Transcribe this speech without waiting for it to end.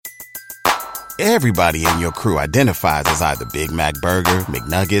Everybody in your crew identifies as either Big Mac Burger,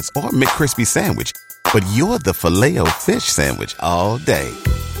 McNuggets, or McCrispy Sandwich. But you're the Filet-O-Fish Sandwich all day.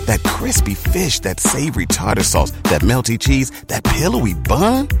 That crispy fish, that savory tartar sauce, that melty cheese, that pillowy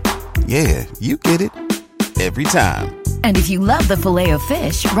bun. Yeah, you get it. Every time. And if you love the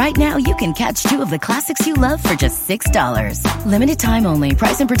Filet-O-Fish, right now you can catch 2 of the classics you love for just $6. Limited time only.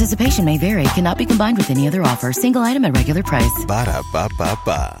 Price and participation may vary. Cannot be combined with any other offer. Single item at regular price.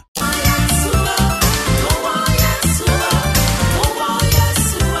 Ba-da-ba-ba-ba.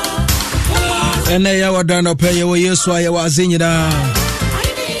 And now you are done up here. Yes, why you are singing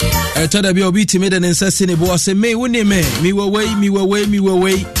that. I told you be timid and insisting. Boy, say me, wouldn't me? Me will wait.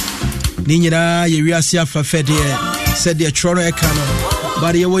 Ninyina ye wiase afafede said the Toronto Ekano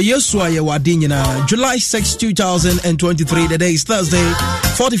but ye were yeswa ye wadinyina July 6 2023 the day is Thursday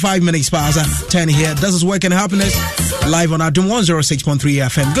 45 minutes past 10 here. This is Work and Happiness live on Adum 106.3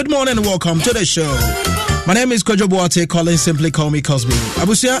 FM. Good morning and welcome to the show. My name is Kojo Boate, calling simply call me Cosby.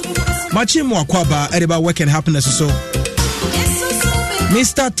 Abusia machi mo akwaba ediba Work and Happiness so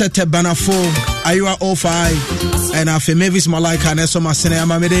Mr. Tete Banafo Ayua 05 and Afi Mavis Malaika Neso Masene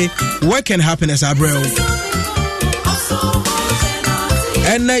Amamede Work and Happiness Abreu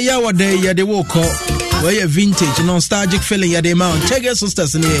and yawa day ya de woko where you vintage nostalgic feeling ya de mount check your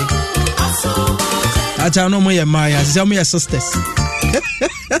sisters in here ata no mo ya maya tell me your sisters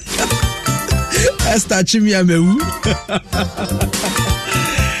Esther Chimia mewu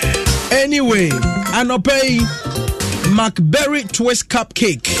anyway anopay McBerry Twist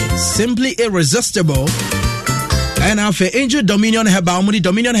Cupcake, simply irresistible. And after Angel Dominion Herbal, Mudi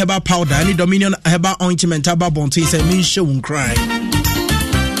Dominion Herbal Powder, any Dominion Herbal Ointment, Herbal Bonti, say me show and cry.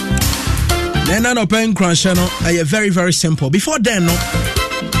 Then an open crunch channel, I very, very simple. Before then, no,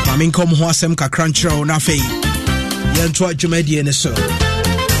 I mean, come Huasem ka crunch roll, na fe. Yan twa Jumedi and so.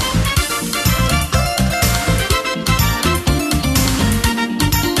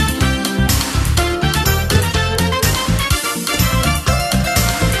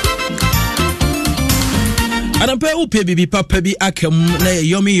 And I'm pay upe bibi papa bi akem na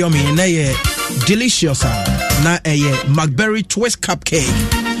yummy na delicious na McBerry Twist Cupcake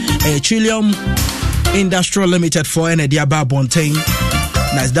Trillium Industrial Limited for any diaba bontain.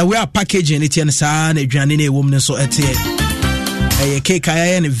 That's the way our packaging it and sa na aduane na woman so etie cake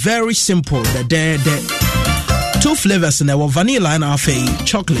and very simple the 2 flavors na vanilla and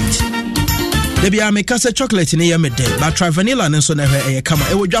chocolate. Debi a make us chocolate na yamede but try vanilla and so na kama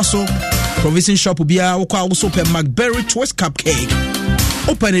e wo dwaso provision shop bia wo kwa also pe McBerry Twist Cupcake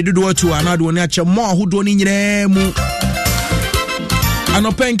open e dodo to anado oni ache mo ahodo ni nyina mu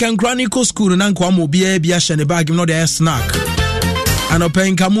anopen kan chronicle school na nkwa mo bia hye ne bag no dey snack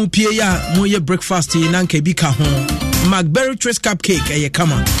anopen kan mu pie ya mo ye breakfast na nka bi ka ho McBerry Twist Cupcake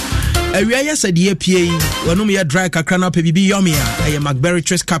kama awia ya sade ye pie wonu me dry kakra na pe bibi yummy McBerry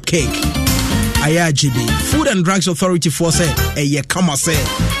Twist Cupcake IRGB Food and Drugs Authority for say kama say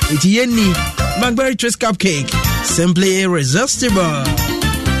it yeni McBerry Twist Cupcake simply irresistible.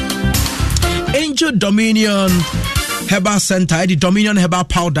 Angel Dominion Herbal Center the Dominion Herbal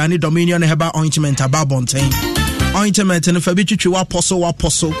Powder and the Dominion Herbal Ointment Herbal Bontain ointment and fabichi wa poso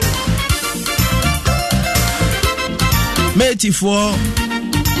meti for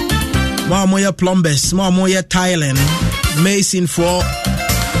moya plumbers moya tiling mason for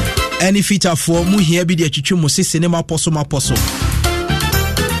any fitter for mu here be the chichu mo sisi ne maposo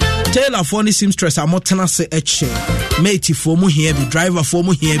Taylor for any seamstress amotena se eche mate for mu here be driver for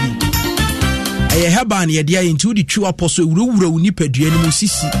mu here be heba na yede into the chu aposo wura uni padua ni mu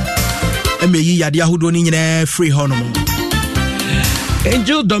sisi emeyi yade ahodo ni nyina free honom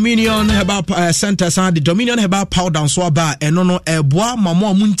Angel Dominion Herbal Center and the Dominion Herbal Powder so aba eno no eboa mamo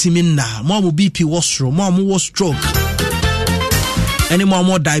amuntimi na mo BP wostro mo wo stroke any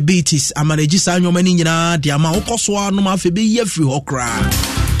more diabetes amanage sa nyoma ni nyina de ama wokoso anu ma fe be ye free hokra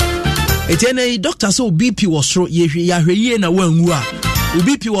etene doctor so BP wostro ye hweye na wanwu a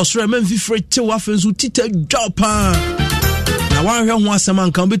BP wostro man fifre te wa fe nso tita dwapa na wan hwe ho asema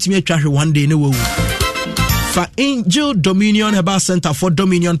nkan betimi atwa hwe one day na wawu fa Angel Dominion Herbal Center for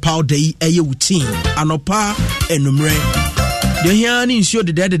Dominion Powder wutin anopa enumre de hia ni nsio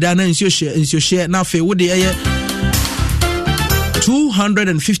de na nsio share na fe wo de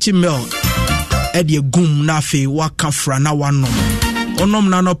 250 ml edi gum na fe waka fra na wanom onom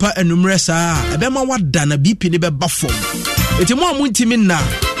na anopa enumre saa ebema wada na BP ne be bafom eti mo amuntimi na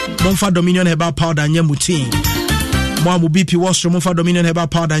momfa Dominion Herbal Powder nyamutin mo amu BP washro momfa Dominion Herbal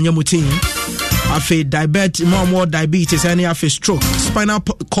Powder nyamutin afi diabetes more diabetes any afi stroke spinal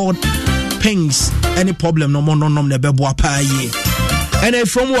cord pains any problem no more no ne bebo apa ye And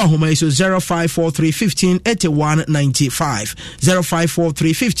from Wahoma is 0543 15 81 95.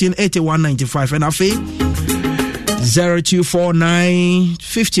 0543 15 81 95. And Afi 0249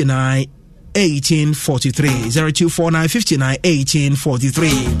 59 1843. 0249 59 1843.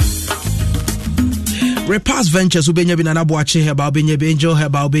 Repass Ventures Ubenyabi Nanabuache Heba Ubenyabi Angel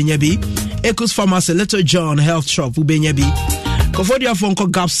Heba Ubenyabi Ecos Pharmacy Little John Health Shop Ubenyabi Kofodia Fonko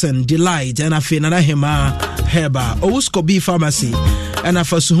Gapson Delight and Afi Nana Hema Heba Owuskobi Pharmacy and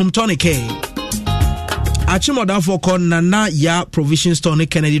Afasuhum Tonic Achimoda for Nana Ya Provision Store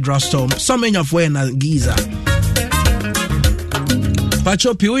Kennedy Drugstore Samenya for na Giza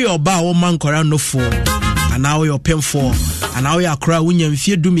Pacho Pio your ba o man kora no for and now your pen for and now your cry when you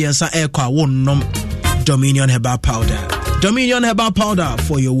fear do me as air car won't nom Dominion Herbal Powder. Dominion Herbal Powder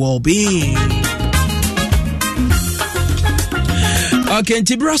for your well-being. Okay,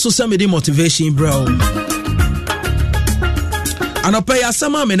 Tibra so some motivation, bro. And I pay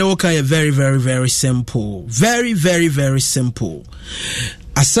Asama Menoka very, very, very simple. Very, very, very simple.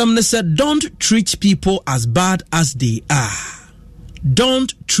 Asama said, don't treat people as bad as they are.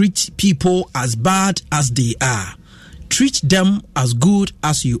 Don't treat people as bad as they are. Treat them as good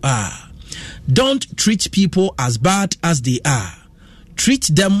as you are. Don't treat people as bad as they are. Treat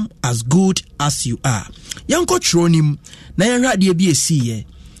them as good as you are. Yanko Tronim, na yanra de bi esi ye.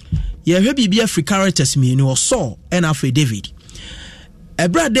 Ye hwe bibia free characters me ni oso and afa David.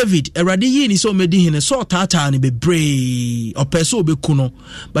 Ebra David, erade yi ni so medi hene so tata ni bebre, opeso obeku no.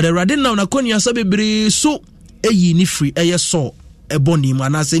 But erade na na koni asa bebre so eyi ni free eye so eboni mu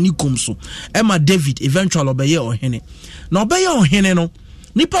anase ni kumso. Emma David eventually obeye ohene. Na obeye ohene no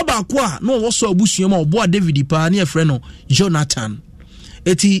nipa ba kwa no wo so abusuo ma obo David pa na efre no Jonathan.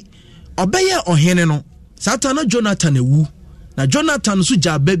 Eti obeye ohene no satana Jonathan ewu na Jonathan so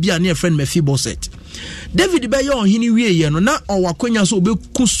ja ba bia na efre Mephibosheth. David be ye ohene wie ye no na owakonya so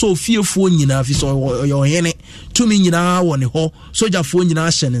obeku so fiefo nyina fi so ye ohene tumi nyina wo ne ho sojafo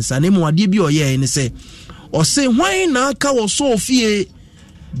nyina hye ne nsa ne mu ade bi oye ne se o se hwan na aka wo so fie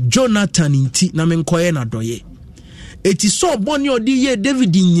Jonathan nti na menkoye na doye. Eti so boni odi ye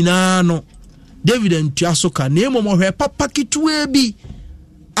David nyina no David ntuasoka na emo mo hwe papa kitwe bi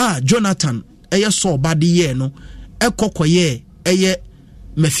Jonathan eye so bade ye no ekokoye eye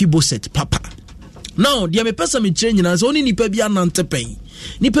Mephibosheth papa. Now dia me pesa me kire nyina so oni nipa bi anante pen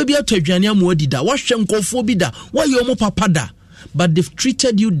nipa bi atwadwane amuadida wa hwe nkofo bi da wa ye omo papa da, but they've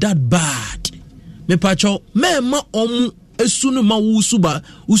treated you that bad. Me pacho me ma omu esunu ma wusuba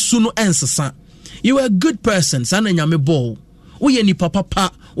usunu ensesa. You are a good person, sana nyame bo. Uye ni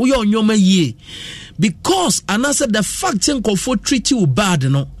papa, uye onyoma ye. Because anasa the fact nkofo treat you bad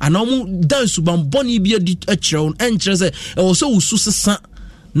no, anamu dance bamboni bi edi echre enchre se e wo so ususesa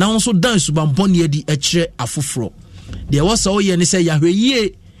na won dance bamboni edi echre afoforo. De wo so ye ni se yahwe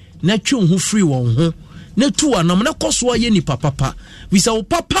ye na twu ho free won ho. Na tu anam na koso ye ni papa. We say o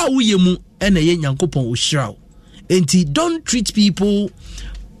papa uye mu ene ye nyankopon o hiraw. Enti don't treat people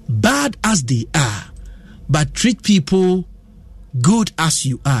bad as they are, but treat people good as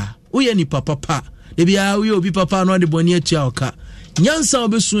you are. Uye ni papa. Debi a uye obi papa no de boni atua oka. Nyansa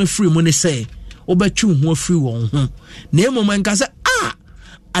obesu afiri mu ne se obetwu ho afiri won ho. Na emoma nka se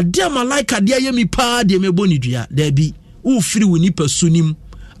ade malaika de ayemi pa de meboni dua. Debi u firi woni pasunim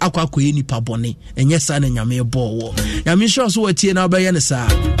akwakoye ni pabone. Enye sa na nyame ebo wo. Nyame sure so watie na obaye ne sa.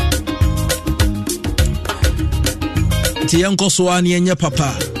 Ti yanko so ani enye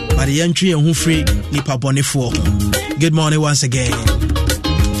papa. But the entry and who free nipa bone for. Good morning once again.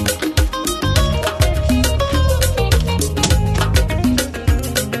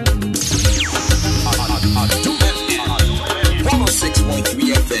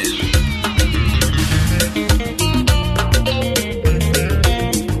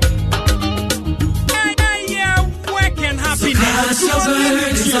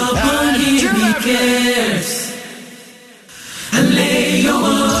 And lay your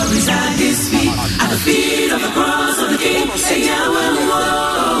worries at his feet, at the feet of the cross of the King. Say Yahweh,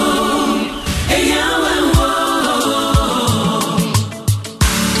 whoa, hey Yahweh, whoa.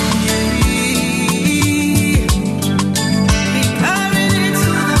 Be carried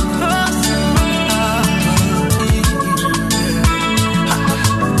to the cross.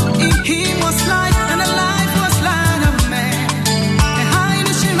 In him was life, and the life was light of man. And high in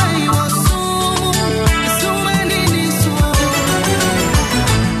the Shema was soon.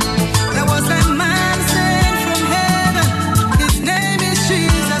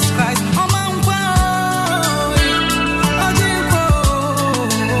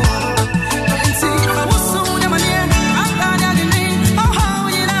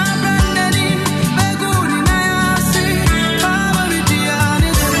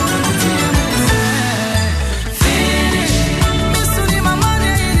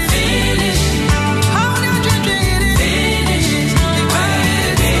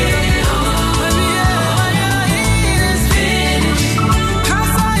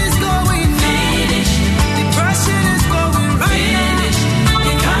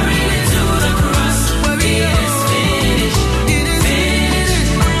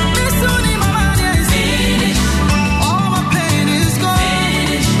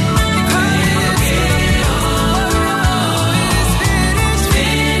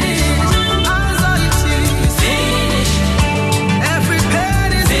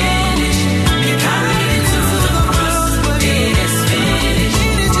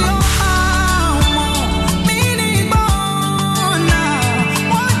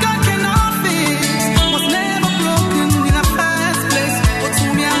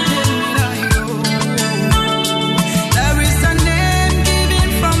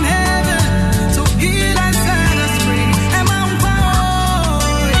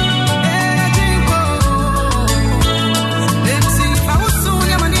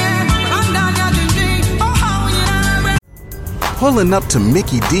 Pulling up to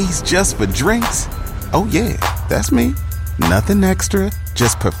Mickey D's just for drinks? Oh yeah, that's me. Nothing extra,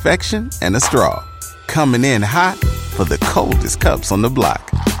 just perfection and a straw. Coming in hot for the coldest cups on the block.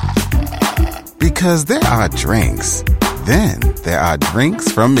 Because there are drinks. Then there are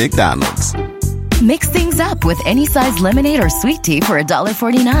drinks from McDonald's. Mix things up with any size lemonade or sweet tea for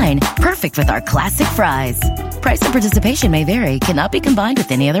 $1.49. Perfect with our classic fries. Price and participation may vary. Cannot be combined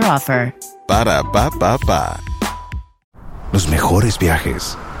with any other offer. Ba-da-ba-ba-ba. Los mejores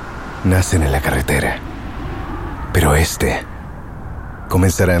viajes nacen en la carretera. Pero este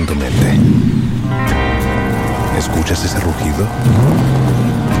comenzará en tu mente. ¿Escuchas ese rugido?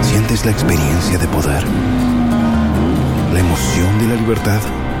 ¿Sientes la experiencia de poder? ¿La emoción de la libertad?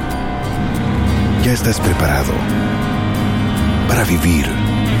 Ya estás preparado para vivir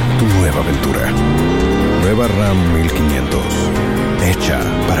tu nueva aventura. Nueva RAM 1500. Hecha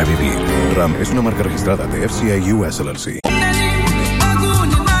para vivir. RAM es una marca registrada de FCI US LLC.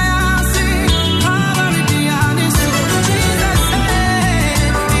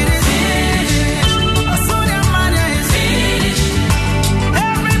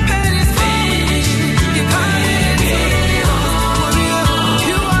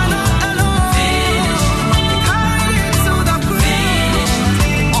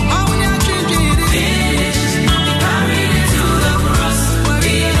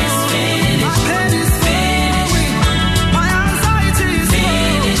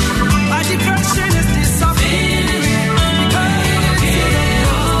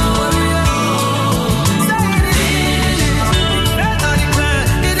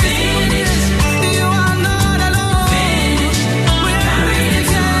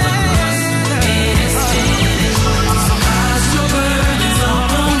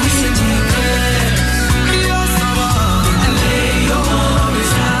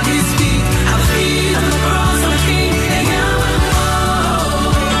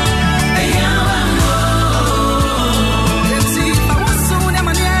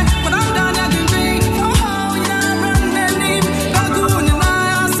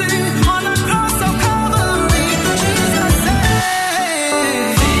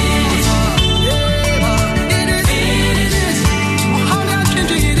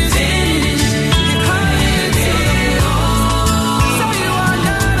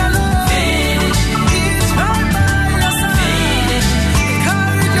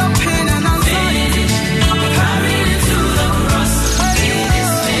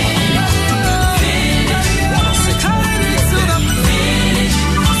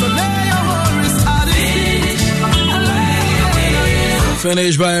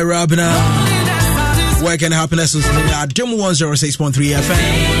 Finished by Rabina. Working happiness is Dim 106.3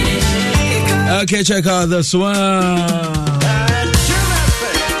 FM. Okay, check out this one.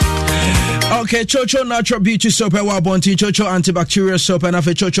 Okay, Chocho Natural Beauty Soap and Wabontin, Chocho Antibacterial Soap and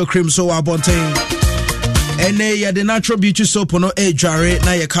Afe Chocho Cream So Wabontin. And the natural beauty soap no e jare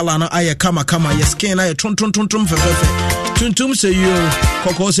na ye color no aye kama ye skin na ye tun fefe. Tuntum say you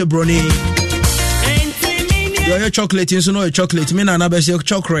koko se broni. Your chocolate is no chocolate. Me na be say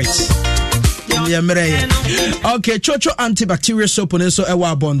chocolate. Okay, Chocho antibacterial soap on so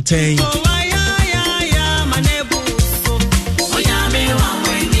ewa bontain.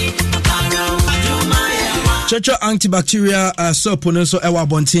 Chocho antibacterial soap on so ewa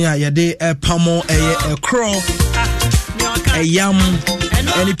bontain. Ya de pamo a crow, a yam,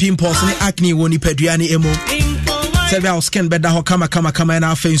 any pimples, any acne, woni peduani emo. Say our skin better ho kama and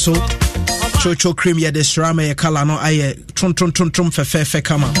our face so. Chocho cream ya de srama ya kala no aye tron fe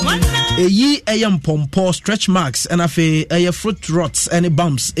kama eyi ayam pompo stretch marks and afe aye fruit rots any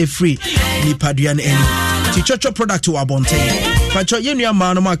bumps e free ni padua ne ani ti chocho product wa bonte pacho yenua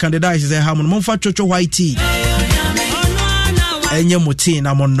ma no ma candidate say ha mo fa chocho white tea enye muti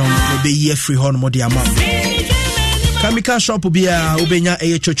na mo no be yi free ho no mo de ama kamika shop bia obenya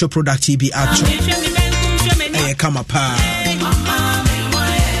aye chocho product bi acho aye kama pa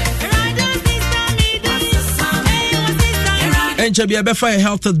enche bia be fire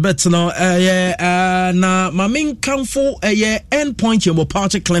health bet no na mamin kanfo endpoint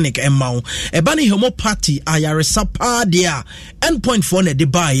homeopathic clinic emma ebani homeopathy ayaresa pa dia endpoint for na de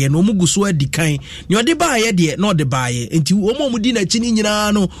bae no muguso adikan ne ode bae de no de bae enti omo mudi na chini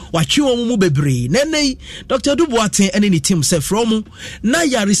nyina no watwe omo mu bebre nenei Dr. Duboaten ene ni team se from na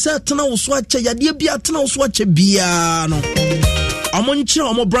yaresa tena wo so ache yade bia tena wo so ache bia no amonchira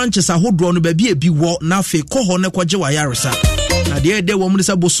omo branches ahodo no ba bia bi wo na fe koho ne kwaje wa yaresa na de wo mu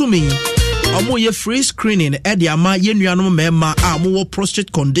se bosumi omo ye free screening e de ama yenuanom mema amo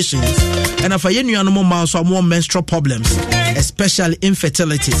prostate conditions and afa yenuanom ma so amo menstrual problems especially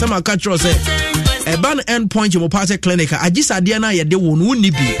infertility some can say ban endpoint homeopathic clinic agisade na ye de wo no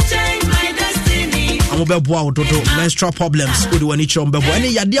ni bi amobeboa wododo menstrual problems wo de wani chiro mbeboa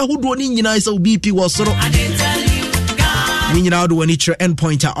ene yade ahodo ni nyina isa BP wo soro ni nyina do wani chiro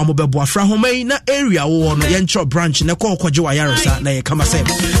endpoint amobeboa fra homai na area wo no ye nchiro branch na ko kwaje wa yaresa na ye kama say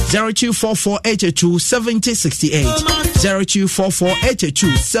 0244827068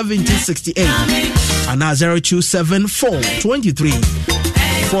 0244827068 and 027423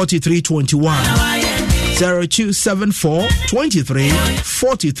 4321 0274 23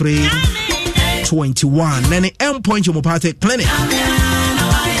 43 21 nene endpoint homeopathic clinic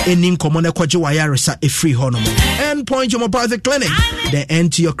enim common kwaje wayaresa a free honom endpoint homeopathic clinic the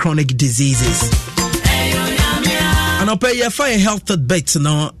end to your chronic diseases and open your fire health bit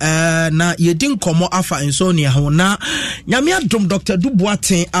no na yedin komo afa insomnia ho na nyame adom Dr.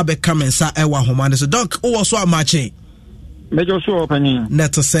 Duboaten abeka mensa ewa homa so doc wo so amache mejo so opani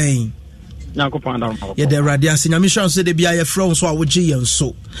net saying yakopanda ye de radiance nyame sure so de bia ye front so a wo gi yen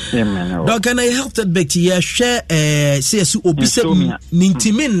so amen doc na health bit ye hwe CS obise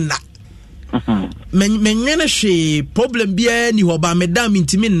nintimin na menwene hwe problem bia ni ho ba medam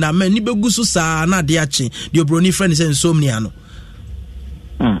intimin na ma ni begusu sa na de ache de obroni friend say insomnia no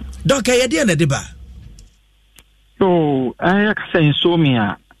doc ye de na de ba so I say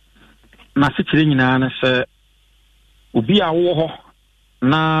insomnia na se kire nyina na se obi a wo ho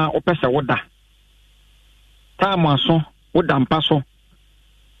na opese woda time aso woda mpa so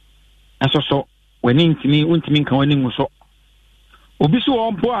asoso wani ntimi kan wani nguso obi so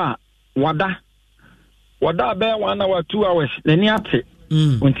ompo a wada be 1 hour 2 hours nani ate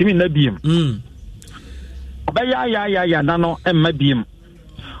ntimi na biem obaya na no emma biem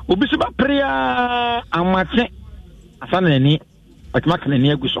obi so ba prea amache asana nani otmaka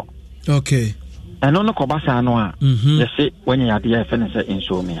nani aguso okay eno no kobasa no a yesi wanya yade ya fene se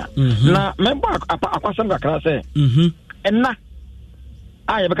insomnia na member akwasam kakra se enna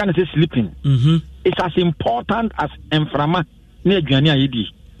aye be kan say sleeping it's as important as emframa na aduane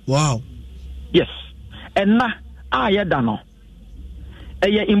ayedi wow yes enna aye da no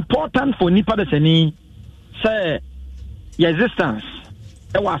important for nipa de sani say existence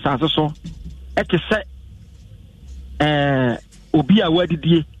e wa asase so e te se obi a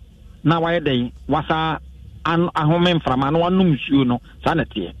wadidie na waye dey wasa ahome mframa no wanum suo no sa na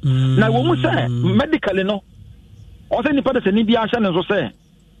tie na wo mu say medically no o say nipa de sani bia hye ne so say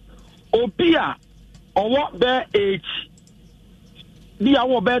obi a owo be age bia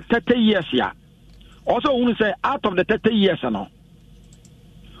wo be 30 years ya also who say out of the 30 years no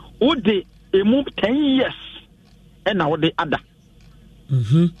would they move 10 years and now they other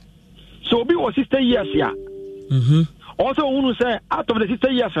so be was 60 years ya also who say out of the 60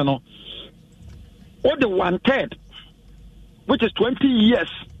 years no what the 1/3 which is 20 years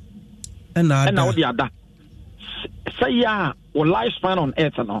and now the other say ya or lifespan on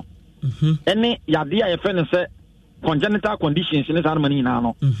earth no any yadia ye friend say congenital conditions in this money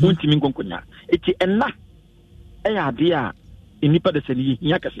now untimi nkonkonya eti enna e yadia enipa de seli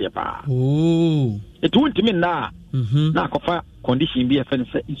nya kase pa eti untimi na na kofa condition bi ye friend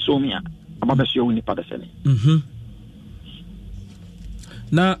say insomnia ababesio enipa de seli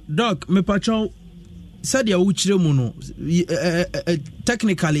na doc me pacho said ya wuchire mu no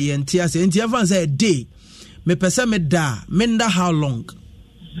technically entias entiavan say a day me pese me da how long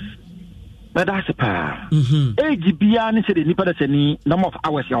but that's a pa age bia ni se de nipa da sani number of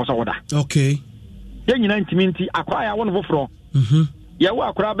hours ya so woda okay ye nyina ntiminti akwa ya won foforo ya wo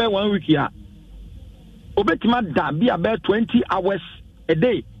akwa be 1 week ya obetima da bia be 20 hours a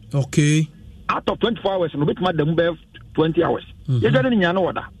day okay out of 24 hours no obetima da mu be 20 hours ye jare ni nya no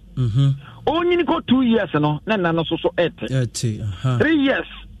woda onyi ni ko 2 years no na no so 8 3 years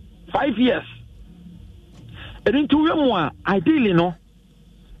 5 years edin tu we mo ideally no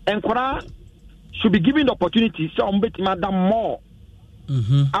enkora should be given the opportunity so betima da more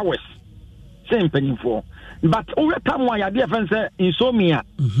hours same penny for but over time why dey friend say insomnia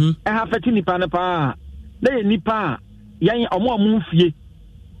e ha feti nipa ne pa na ye nipa yan omo mfie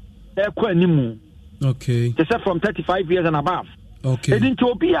e kwa animu okay they say from 35 years and above okay edin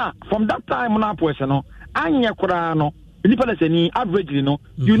obia from that time na person no anya kura no nipa na sani averagely no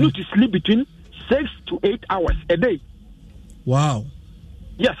you need to sleep between 6 to 8 hours a day. Wow.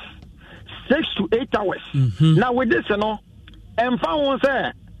 Yes, 6 to 8 hours. Now with this, you know, and found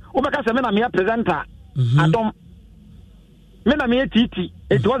say, "Ubeka se me na me presenter, Adam, me na me TT.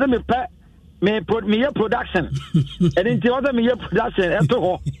 It wasn't me me production, and it wasn't me production. At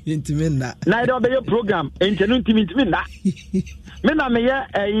all, intimina. Neither be your program. Intimina. Me na me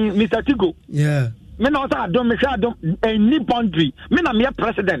Mr. Tigo. Yeah. Me na also Adam me say Adam any boundary. Me na me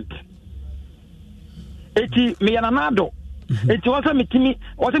president. eti me yananado eti wasa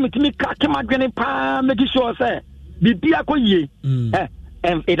mitimi ka kema dwene pa make sure say bibia koye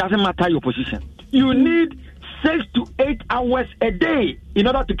it doesn't matter your position. You need 6 to 8 hours a day in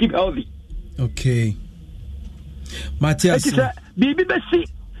order to keep healthy. Okay. Matthias, bibi besi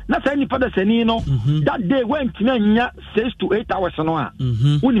na say ni pada sani no that day when nya 6 to 8 hours no a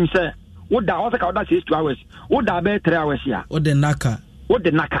unim say woda wasa ka woda 6 to hours woda be 3 hours ya the naka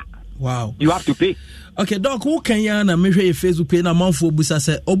wow, you have to pay. Okay, doc, who can ya na me hwe Facebook page na manfo busa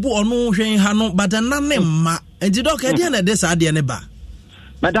say obu ono hwen ha no but na ne ma enti doc e dey na dey sa de ne ba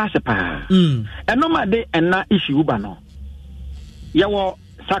but that's a pa no ma dey na issue ba no yawo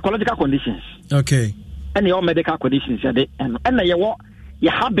psychological conditions, okay, and your medical conditions ya dey and yawo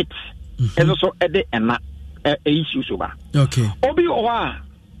your habits also e dey na issue so ba okay obi o wa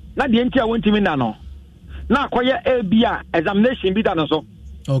na de enti a wontimi na no na akoye ebia examination bi da no so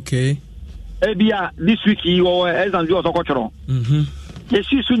okay ebia this week you exam you also kwotro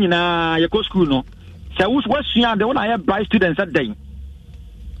yesu su nyina ye go school no say who sua de wona ye bright students at day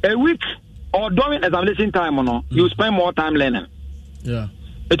a week or during examination time no you spend more time learning. Yeah,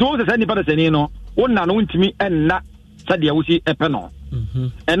 it was the same person no wona no ntimi enna sadia wusi epe no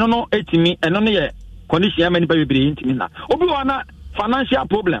eno no etimi eno no ye condition amani pa bibiri ntimi na obi wana financial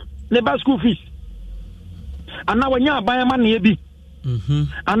problem ne ba school fees ana wanya aban ma na ebi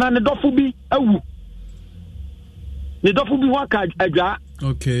ana ne dofo bi awu ne dofo bi wa ka adwa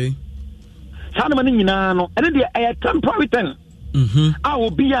okay sana man nyina no ene de a temporary thing a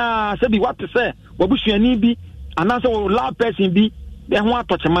obi a se bi what to say wabusuani bi ana se wo la person bi be ho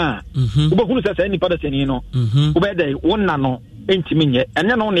atochema ubehunu se ni pada seni no ubede wonna no entimi nye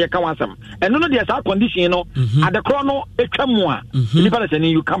ene no ne ka wansam ene no de sa condition no adekro no etwamu a ni pada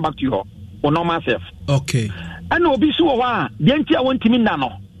seni you come back to your normal self. Okay. And obi so wa de nti a wontimi na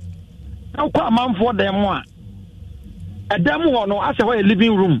no na kwa amanfo dem a edam ho no ase ho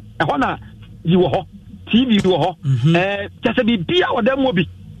living room e ho na yi wo ho TV wo ho kase bi bia odam obi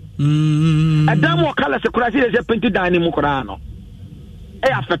edam ho kala se kura se penti dan ni mu kura no e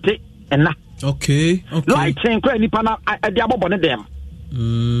afete ena okay light chain kwa ni pana e de abobo ne dem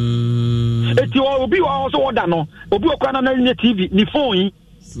eti obi wo so oda no obi okwa na na TV ni phone yi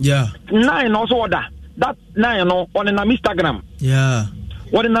yeah 9 also order that 9 no on Instagram yeah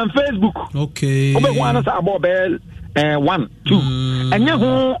on Facebook okay obe ho anasa about 1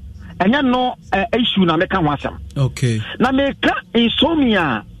 2 enya no issue na meka ho asem okay na meka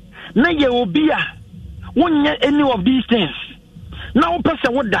insomnia na ye obi a wonye any of these things now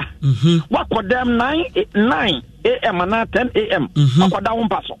person woda wakodam 9 a.m. na 10 a.m. wakoda wo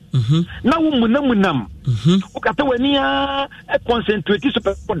mpaso na wo munam ukata wani a concentrate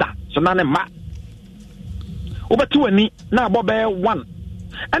super woda so na ne ma obatu wani na abobe 1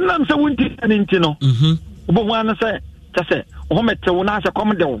 enam se wonti nti no obo hu an se tase o metewo na se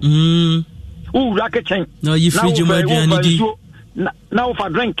kom de wo wura kitchen na yi fridge ma aduani di na wo fa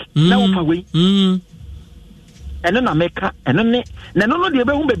drink na wo fa we eno na meka eno ne na no de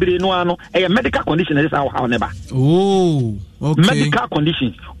be hu bebere no ano e medical condition is how never oh okay medical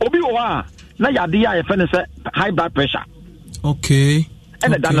conditions obi o a na yade ya ye fe ne se high blood pressure okay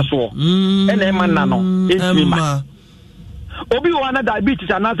ene dana so ene e man na no esima obi o na diabetes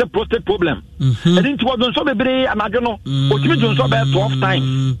and as prostate problem e din ti wo don so bebere anajo no o ti mi don so be 12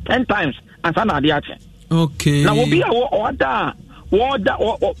 times 10 times and sana ade ache okay na obi a order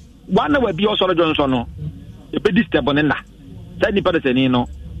one we bi o so don so no e pe disturb na say ni pada seni no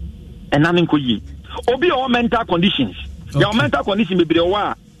ena nko yi obi o mental conditions your mental condition bebere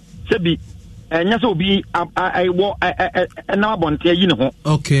wa se bi enya se obi wo na bonte yi ne ho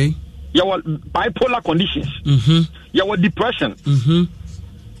okay your bipolar conditions your depression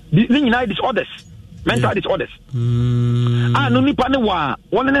the nyina disorders mental disorders no nipa ne wa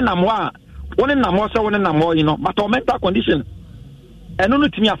won ne nam so you know but our mental condition eno no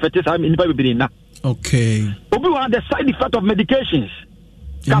timi affect sa nipa bebere na okay obi wa the side effect of medications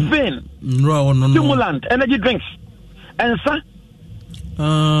caffeine stimulant energy drinks and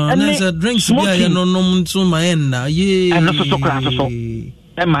and there's drinks be no so my na ye and so kra so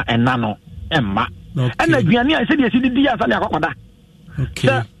emma enano emma and aduane a se de di asa ne akokoda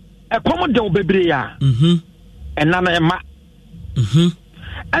okay e komo de obebre ya enano emma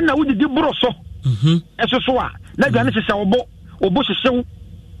and na wudi di bro so eso a na aduane se obo hyehyem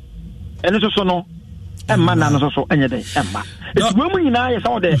eno so no emma na no so enye dey emma it's wo mu nyina ye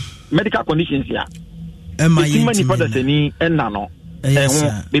some of the medical conditions ya emma ye many for the seni enna no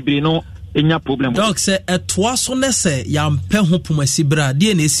bibiri no enya problem doc say etoa so ne se ya mpe ho pomasi bra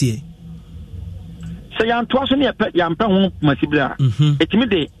de na esie say ya ntoa so ne ya mpe ho pomasi bra etimi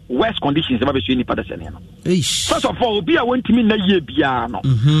de worse conditions about the nipa desen no. First of all, obi a wontimi na ye bia no.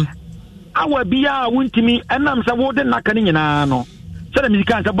 Awa bia wontimi enam se wo de naka ni nyina no. So the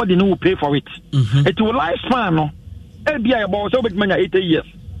musical body no will pay for it. It will lifespan no. Bia about so betmanya 80 years.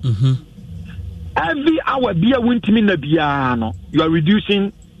 Every hour bia wontimi na bia no, you are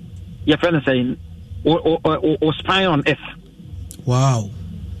reducing your friend saying or spine on earth. Wow.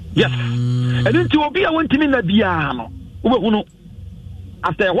 Yes. And then to be a wontimi na bia no. Wo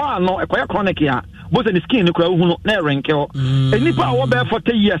after a while no a chronic here both in the skin no hu na wrinkle nipa wo be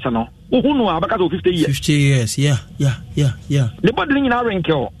 40 years no hu no abaka 50 years 50 years yeah the body na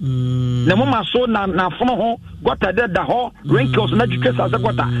wrinkle na mama so na fono ho gota da ho wrinkles na jikes as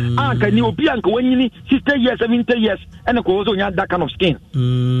gota anka ni obi anka wanyini 60 years 70 years and ko so nya that kind of skin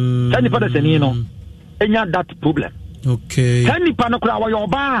tani pa da seni no enya that problem okay tani pa no kra wa yo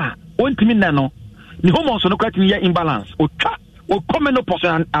ba ontimi na no ni hormones no kwatimi ya imbalance o twa o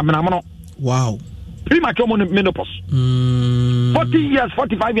menopause amnamono. Wow. Premature menopause. 40 years,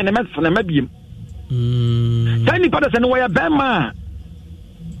 45 years, and maybe. Tiny person where Bama.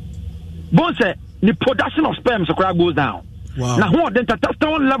 Bonse, the production of sperm so goes down. Wow. Now, what the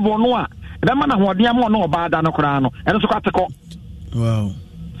testosterone level no? Bama na what the no bad no crano, and so catako. Wow.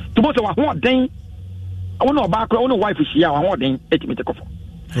 To both of what thing. I want to back, I want to wife is here, I want to take me to coffee.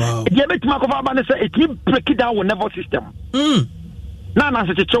 Wow. The bit mark of our say it will break it down with nervous system. Na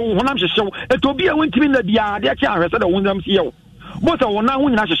se checho honam hyehyw etobi a wontimi na bia de akia ahwese da wonam siew bosa wona ho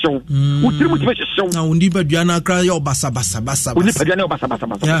nyina hyehyw wotiri mutime hyehyw na wondi badua na akra ye obasa basa wondi badua na obasa basa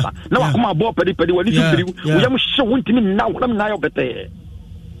na wakoma bo pedi wani tubiri woyam hyehyw wontimi na wonam na yobete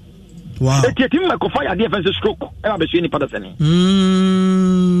wow etimi makofa ya de fence stroke e ba besu ni pada sene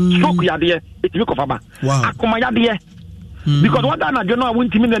stroke ya de etimi kofa ba akoma ya de because what na do no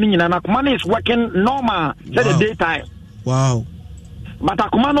wontimi na nyina na akoma is working normal say the daytime. Wow. But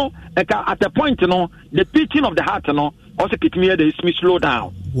Akumano, at the point, the beating of the heart, also keep me the slow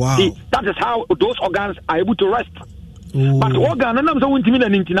down. Wow. See, that is how those organs are able to rest. Ooh. But organ, and I'm so intimate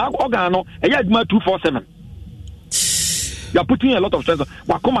and organ, and yet 247. You are putting a lot of stress.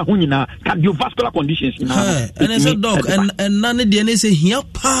 Wakoma hunina cardiovascular conditions. And it's a dog, and none of the DNA here.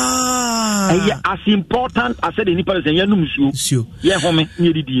 As important as the nipple and Yanumsu. Yeah, home,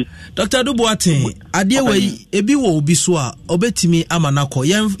 near Dr. Duboate, Adia way, Ebi will be swa, Obetimi Amanako,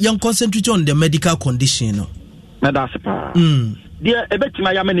 young concentrate on the medical condition. That's dear,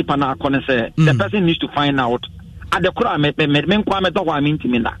 Ebetima Yamani Panakon say the person needs to find out at the crime, men kwame dog I mean to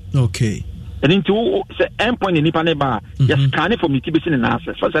me. Okay. And into the endpoint in Nipaneba, just scanning from the Tibetan and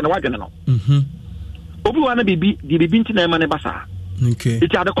access. So I said, "Why no?" Obi-Wana baby, the Bibinti Nemanebasa. Okay.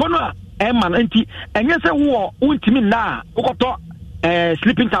 It's at the corner, Emman, and yes, I war, Untimi na, Okoto,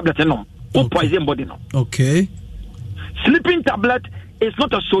 sleeping tablet, no, or poison body, no. Okay. Sleeping tablet is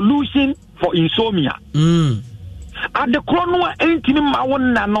not a solution for insomnia. At the corner, Intimim, I want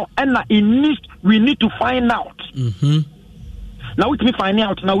nano, and we need to find out. Now with me finding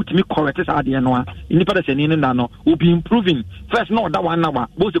out now with me correct this idea no in the person in no will be improving first no that 1 hour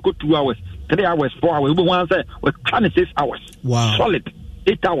both go 2 hours 3 hours 4 hours we want say we 26 hours. Wow. Solid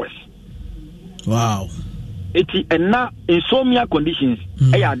 8 hours. Wow. It and now insomnia conditions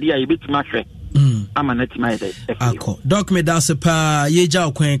idea a bit mahwe amanati my day ako doc me da se pa ye ja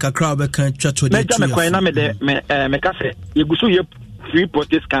okwen kakra be kan twato de tu me kwen na me de me ka se ye gusu ye free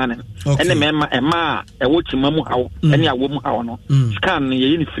protest scanning and the member ema e wochi mamu hawo ene awo mu hawo no scan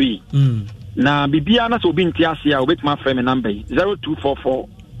ye ni free na bibia na so obi nti ase a obetuma frame me number 0244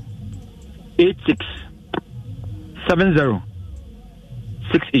 86 70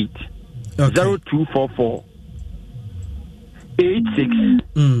 68 0244 86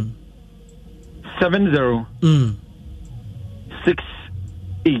 70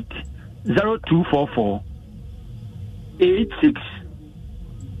 68 0244 86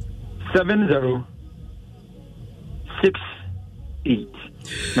 70 68.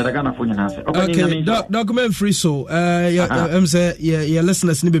 Okay, document free so say yeah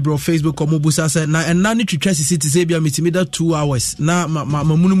listeners ni be bro Facebook or mobusa say na and na ni twetwa sisi say bia metimi da 2 hours na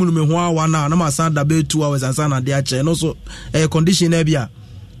mamunumunu me ho awa na ma san da be 2 hours ansa na de a che no so condition na bia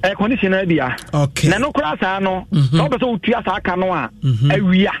condition na bia okay na no kura sa no so be so utua sa aka no a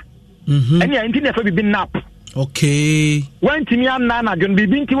awia eni a nti na fa bi nap. Okay. When Timmy and Nana John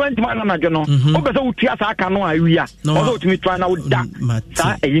Bibinti went to Nana John, over so Tiasa canoa, we are, although to me trying out that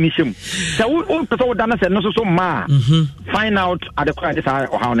a initium. So, all done said, no, so ma find out at the quiet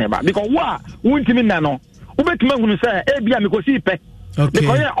or how never. Because what won't me nano? Ubetman who say, Abia, because he pay.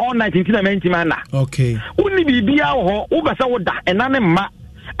 Okay. All night in Tina. Okay. Only be our Uber Soda and Anema.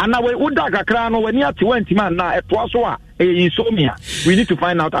 And I would Udaga Crano when you have to went man now at Twasoa, insomnia. We need to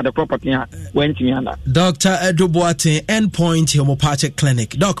find out at the property when Timianda. Dr. Edo Boateng, Endpoint Homeopathic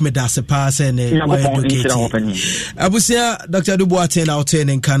Clinic. Doc Medase Pass and Abusia, Dr. Edo Boateng out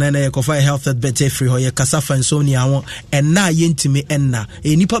in Canada, Kofa Health at Bete Free, or Kasafa insomnia, and na yintimi enna.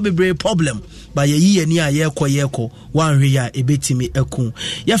 A nipa be problem. By a year near Yeko, 1 ria, a betimi ekun.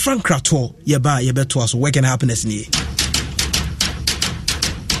 Ya Frank Krato, ya ba, ya beto us, work and happiness ni.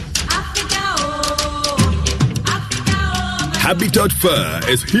 Habitat Fair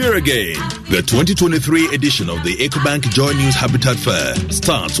is here again. The 2023 edition of the EcoBank Joy News Habitat Fair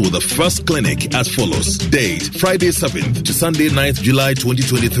starts with the first clinic as follows. Date, Friday 7th to Sunday 9th July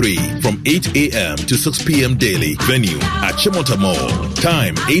 2023 from 8 a.m. to 6 p.m. daily. Venue at Chimota Mall.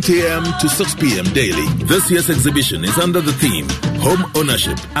 Time, 8 a.m. to 6 p.m. daily. This year's exhibition is under the theme Home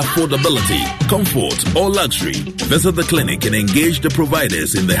Ownership, Affordability, Comfort or Luxury. Visit the clinic and engage the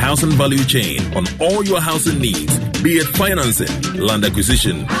providers in the housing value chain on all your housing needs, be it financing, land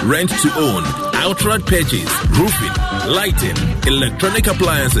acquisition, rent to own, outright purchase, roofing, lighting, electronic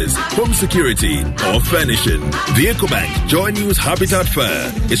appliances, home security, or furnishing. The EcoBank Joy News Habitat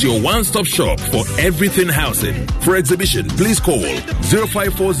Fair is your one-stop shop for everything housing. For exhibition, please call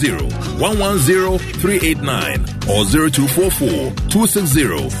 0540-110-389 or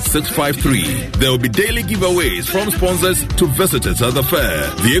 0244-260-653. There will be daily giveaways from sponsors to visitors at the fair.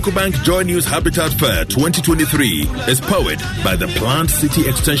 The EcoBank Joy News Habitat Fair 2023 is powered by the Plant City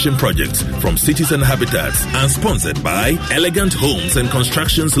Extension Project from Cities and Habitats and sponsored by Elegant Homes and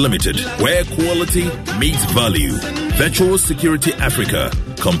Constructions Limited, where quality meets value. Virtual Security Africa,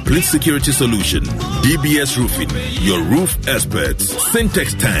 complete security solution. DBS Roofing, your roof experts.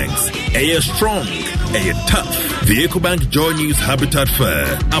 Syntex Tanks, air strong, air tough. The EcoBank Joy News Habitat Fair.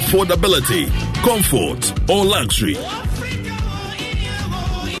 Affordability, comfort, or luxury.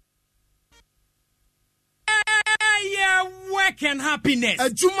 Work and happiness. A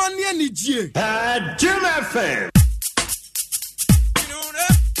Jumani and Nijie. Jim FM.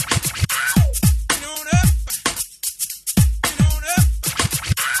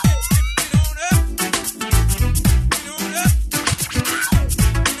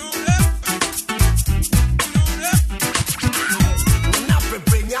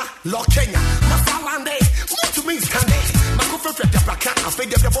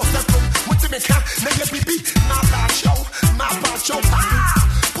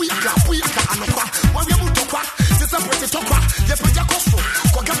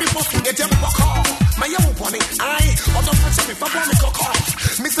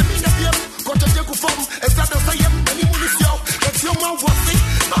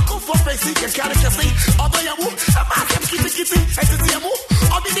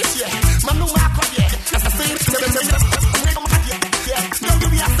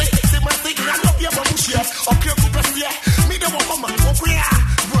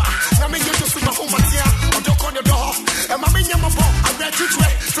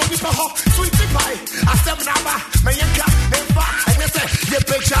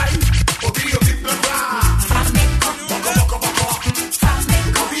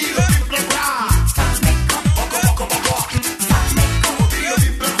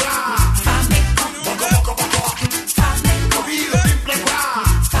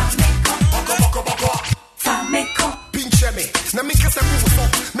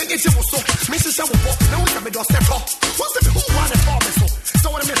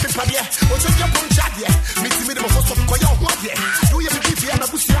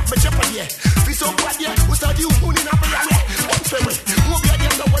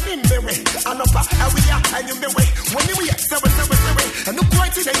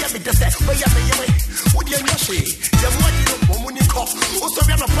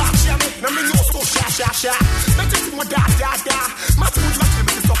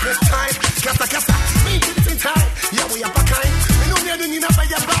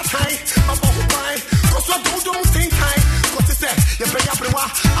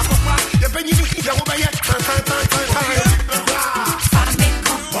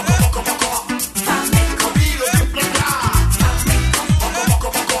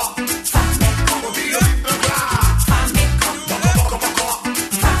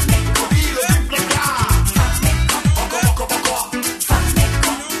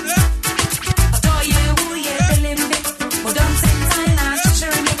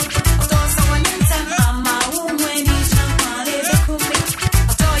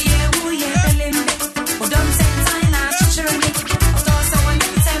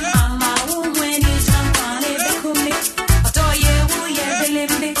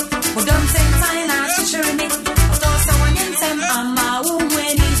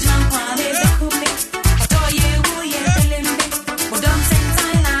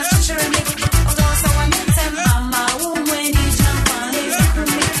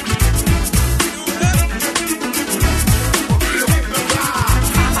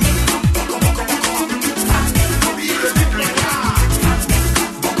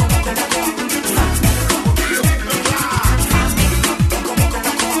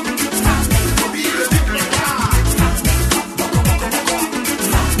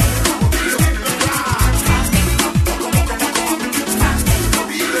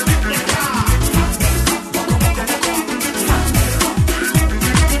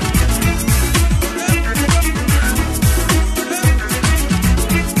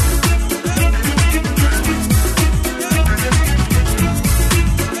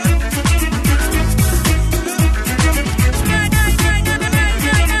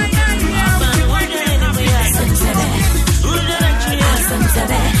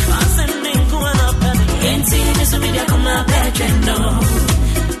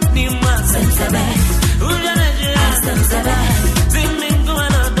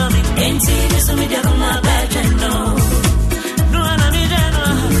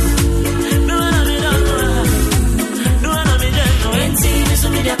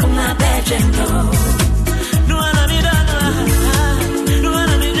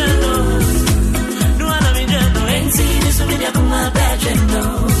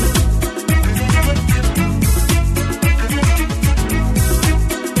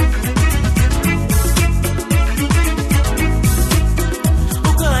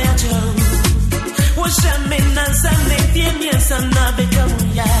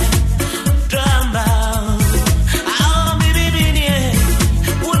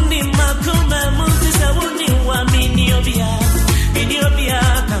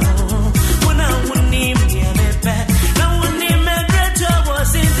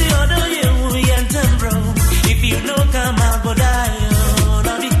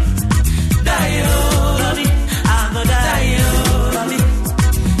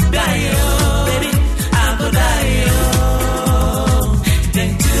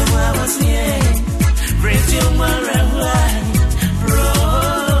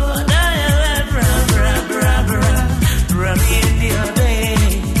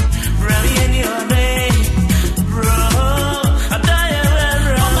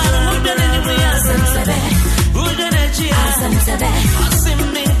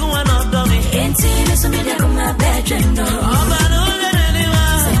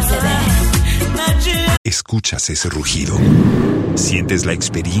 Escuchas ese rugido. Sientes la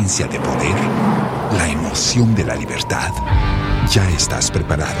experiencia de poder, la emoción de la libertad. Ya estás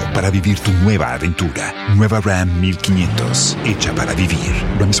preparado para vivir tu nueva aventura. Nueva Ram 1500, hecha para vivir.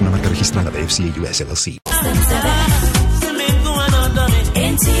 Ram es una marca registrada de FCA US LLC.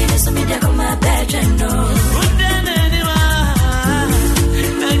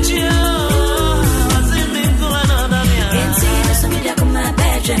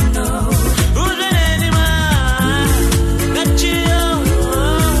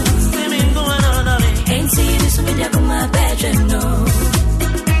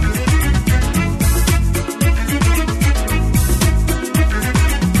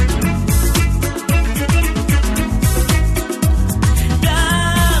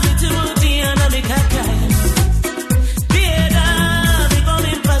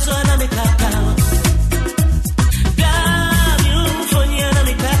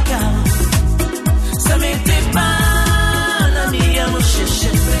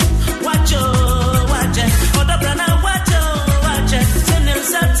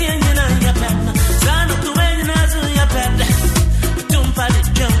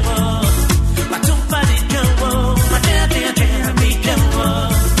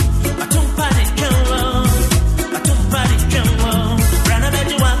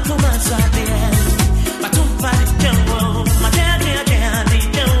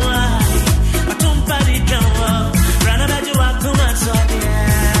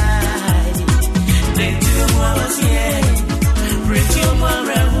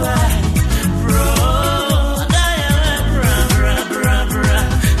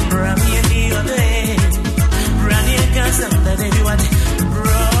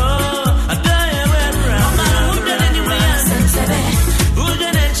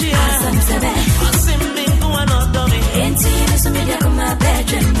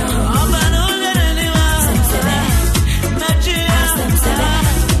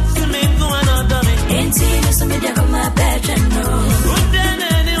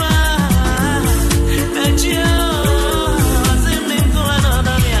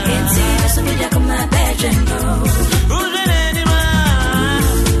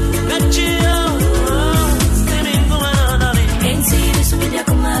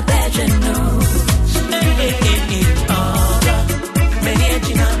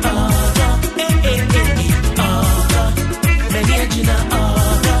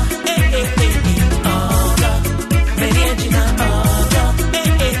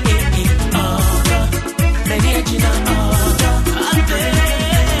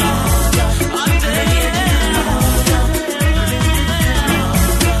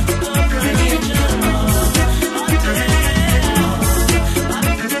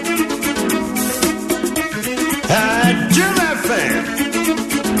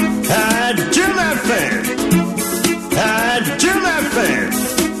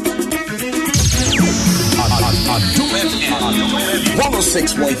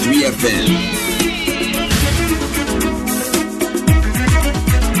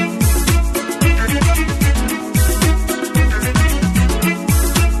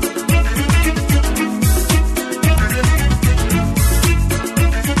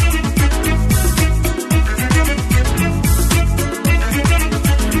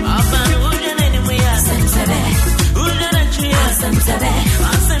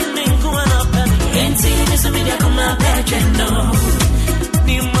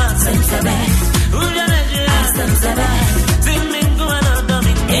 Sense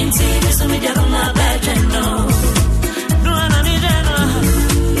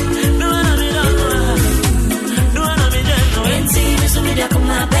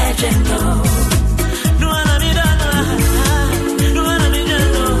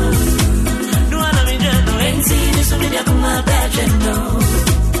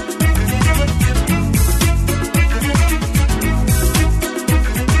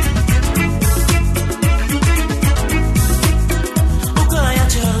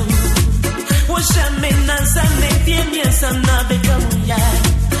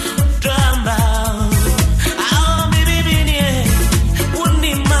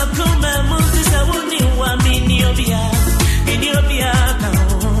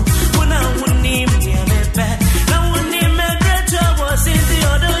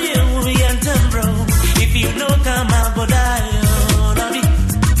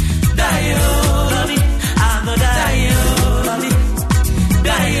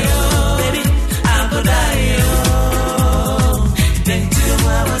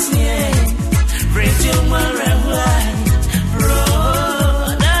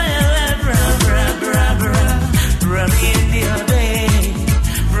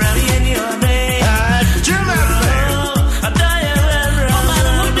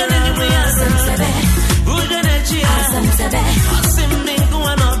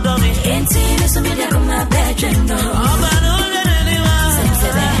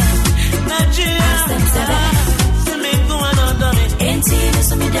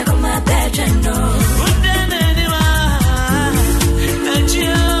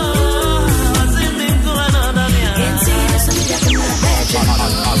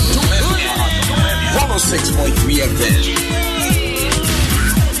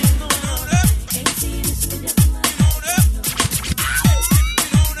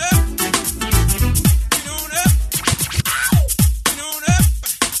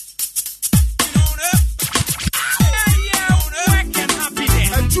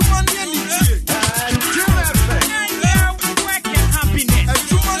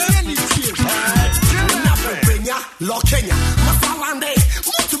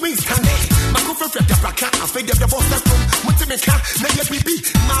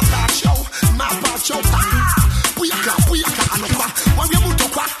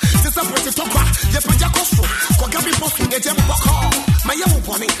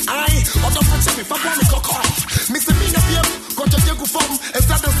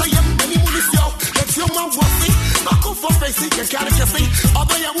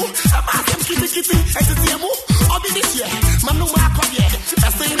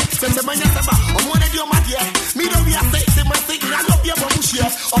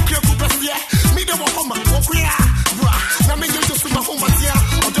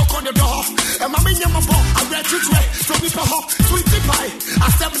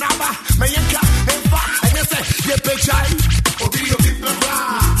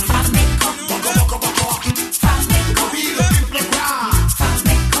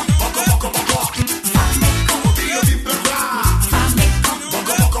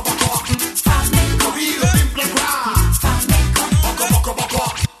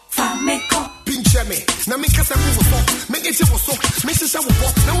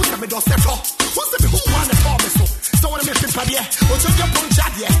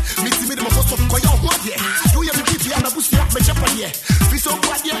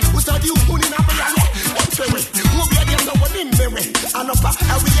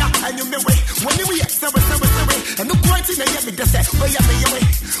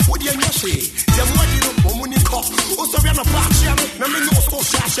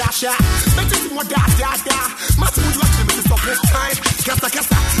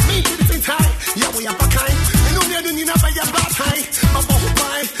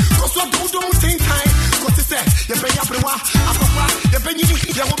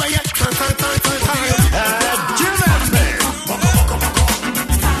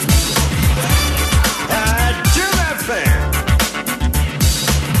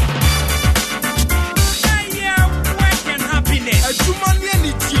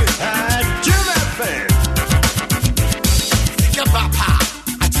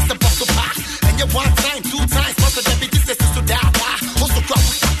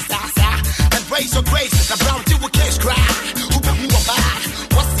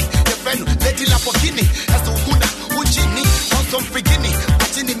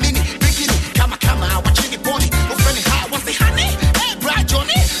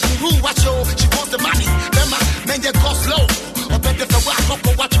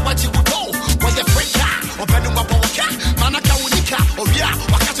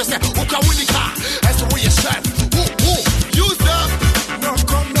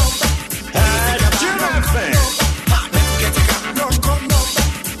Fan.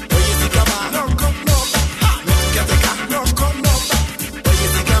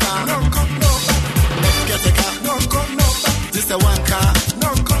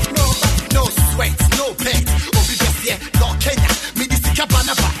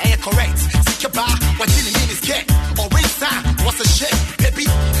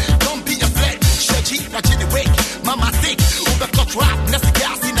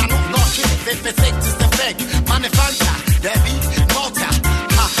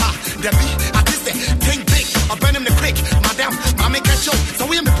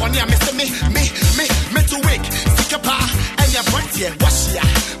 dear, what's ya?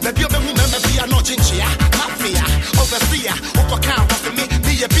 Maybe you'll remember be a no chinchia, mafia, overseer, overcome for me,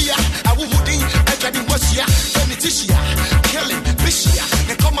 be a beer, I will would I can what's ya, Beneticia, killing, Bishia,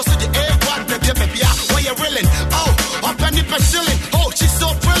 and come to the air, what baby, why you're reeling? Oh, I'm penny penicillin, oh, she's so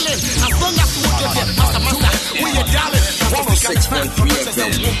brilliant. As long as we get master, we are darling,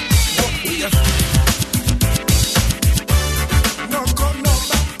 106.3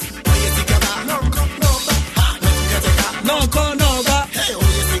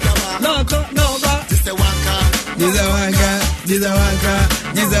 Dizawanka.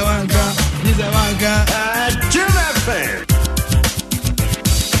 Jim FM.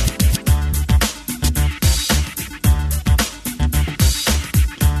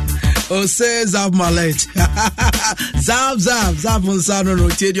 Oh, say Zab Mallet. Zab on Sano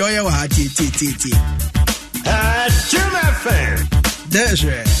rotate your T. Jim FM. That's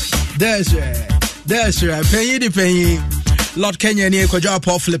right. Penny. Lord Kenya near Kwaja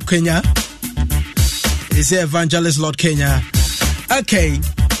Paul Flip Kenya. Is Evangelist Lord Kenya. Okay.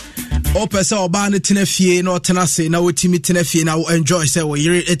 Opesa obane tenefie no tenase na wotimi tenefie na enjoy say wo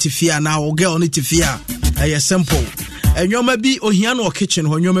yire etifia na wo girl no tifia. Simple. Enyoma bi ohia no kitchen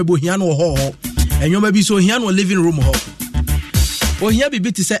ho, enyoma bi ohia no ho. Enyoma bi so ohia no living room ho. Ohia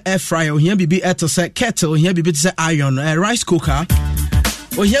bibi ti say air fryer, ohia bibi to say kettle, ohia bibi ti say iron, rice cooker.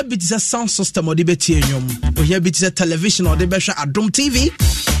 Ohia bibi ti say sound system o de beti enyom. Ohia bibi ti say television o de be hwa Adom TV.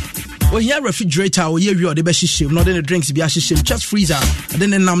 Ohia refrigerator o ye wi o de be hihim, no de drinks bi ahihim, just freezer, de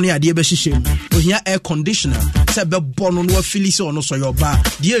ne nam ne ade be hihim. Ohia air conditioner, say be bono no afili so no so your bar.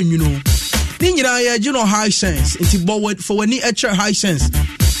 De anyuno. Ni nyira ye you know high sense. Inti forward for when ni extra high sense.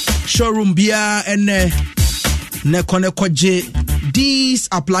 Showroom bia ene ne konekoje these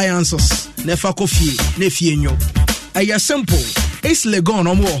appliances ne fa kofie ne fie nyo. Aya simple. It's Legon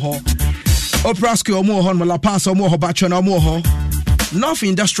omo ho. Opraski omo ho, La Paz omo ho, Bachona omo ho. North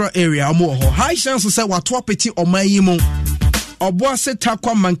Industrial Area omo ho. High sense say watwa peti omayimo. Obo se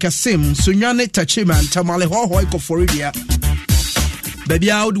takwa mankasem sunyane tachima ntamale ho ikoforidia.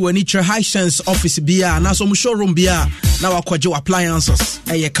 Baby out when it's your high sense office bia na so showroom bia na wakwaje appliances.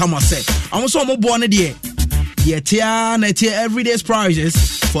 Eye come say. I'm so mo born there. Yeah, everyday's prizes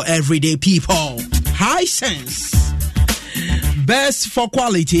for everyday people. High sense. Best for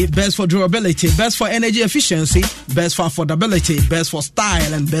quality, best for durability, best for energy efficiency, best for affordability, best for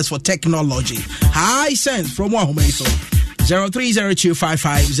style, and best for technology. High sense from Wahumeso.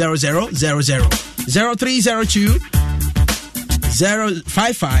 0302550000.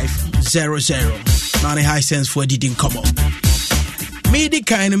 0302-05500. Now the high sense for didn't come up.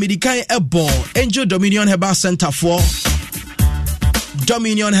 Medicain ebo Angel Dominion Herbal Center for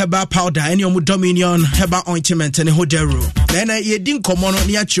Dominion Herbal Powder and your Dominion Herbal Ointment and Hodero. Then I didn't come on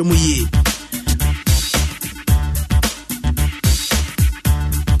near Chumuye.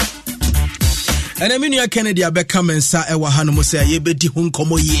 And I mean, Kennedy, I become and sa ewa Hanumose, ye beti hun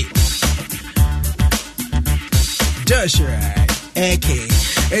komo ye. That's right. Okay.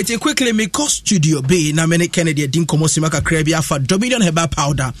 Eti quickly me cost studio B na many Kennedy din komo simaka krabia for Dominion Herbal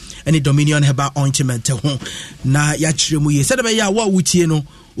Powder and the Dominion Herbal Ointment ho na ya chiremu ye said be ya wa wutie no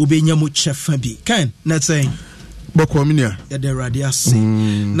obenya mu chefa bi kan na say Bokwaminia ya de radias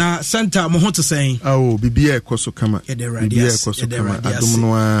na center mo ho to say bibia ekoso kama ya de radias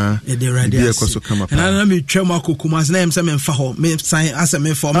adumnoa ya de radias bibia ekoso kama na me twam akokuma na em se me mfa ho me sign as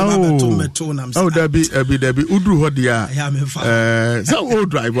me for me ba to na say dabi udru ho dia ya me mfa so old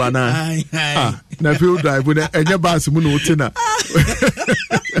drive na na fi old drive na enye bus mu na otina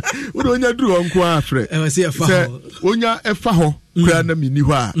onya dru ho nko afre e se efa ho onya efa ho kura na mini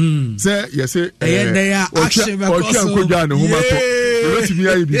ho a se yese Kodwa ne homa to rotimi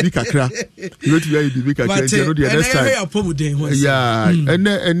ayi bibi kakra no the next time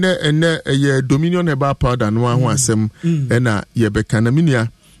ene Dominion Herbal Powder no ho asem na ye beka na minia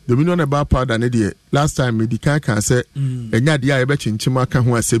Dominion Herbal Powder ne de last time me can say enya de aye be chinchima ka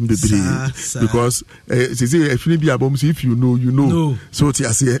ho asem bebre because say afini bi abom so if you know so ti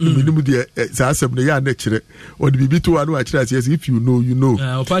ase minimum de sa asem ne ya na kire o de bibi to anu a kire ase if you know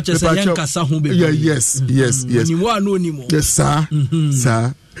o pa che say yan kasa ho bebre yes ni mo anu ni mo yes sir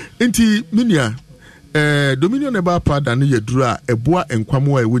enti minia Dominion Herbal Powder ne yeduru a eboa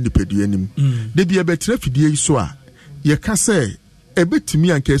enkwamo a ewo nipadua nim de bia betre fidie yi so a ye ka say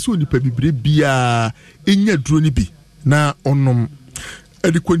ebetimi anka ese onipa bibre bia enya duro ni bi na onom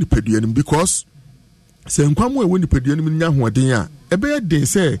ediko nipadua nim because se nkwamo ewo nipadua nim nya hoden a ebe den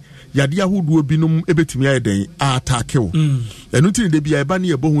se yade ahodo binom ebetimi ayeden attack wo enu tin de bia eba ne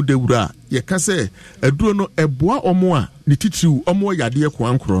ebo hu dewura ye ka se eduro no eboa omo a ne titiriw omo yade ko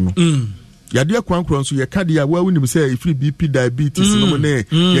ankoro no yade kwankron so ye kade ya wa wonim say ifri BP diabetes no ne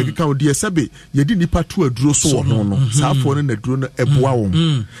ye keka wo de sebe ye di nipa to aduro so wo no saa afo no na aduro no eboa wo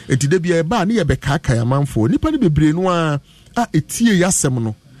enti de bia e ba ne ye be kaka ya manfo nipa ne bebre no a etie yasem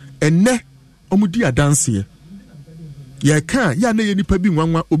no enne omudi adanse ye kan ya na ye nipa bi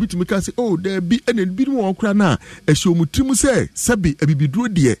nwanwa obitimi ka se oh there bi ene bi no okra na ehye omutimu se sebe abibiduro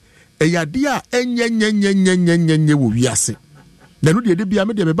de eyade a enyenyenyenyenyenye wo wiase na no de bia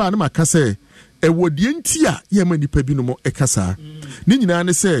me de me ba na maka se ewo de nti a ye ma nipa bi no mo ekasa ni nyina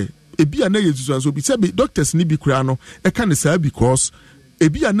ne se ebi a na ye susuanso bi se be doctors ni bi kura no eka ne sa because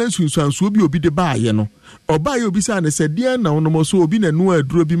ebi a na susuanso bi obi de ba ye no oba ye obi sa ne se de na no mo so obi na nu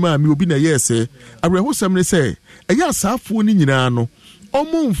aduro bi ma me obi na ye se abrehosam ne se eya asafo ni nyina no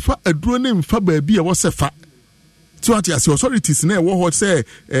omo mfa aduro ne mfa ba bi e wo se fa so at as authorities na wo hot say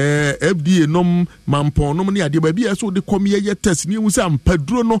FDA nom mampon nom ne ade ba bi so de kom ye test ni wu say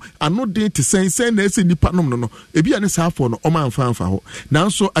ampaduro no ano den te sen na ese nipa nom no ebi ane saafo no o ma mfa ho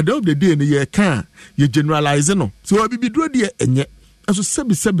nanso at the end of the day ne ye kan ye generalize no so obi biduro de enye so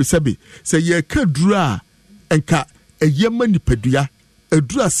sebi say ye ka duro a enka eyema nipadua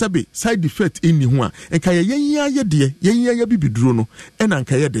adura sebe side effect inni ho a enka ye de bibiduro no ena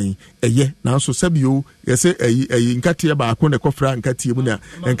enka ye den eye na so sebe o ye se eyi nkate ba akon ne kofra nkate mu na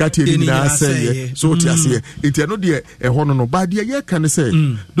nkate ni na se so ti ase enti no de ho no ba de ye kan se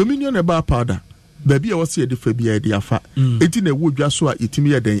Dominion e ba powder baby e wose ye de fa bia de afa enti na wodwa so a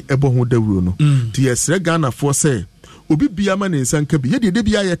itimi ye den ebo ho dawuro no ti ye sre Ghana fo se obi bia ma ne nsanka bi ye de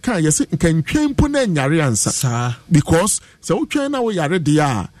bia ye kan ye se nkantwen po na nyare ansa because se wotwen na wo yare de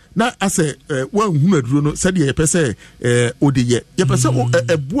a na ase wa hunu aduro no se de ye pese odi ye pese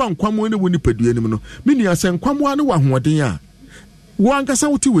ebu ankwamo ne woni padua nim no menu ase nkwamo ne wa hoden a wo ankasa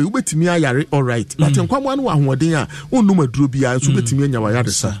wuti we ubetimi ayare all right but nkwamo ne wa hoden a onum aduro bia so betimi anya wa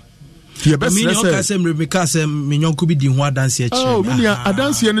yare sa ye best say me ka se mremika se menyonko bi di ho adanse a kire oh menu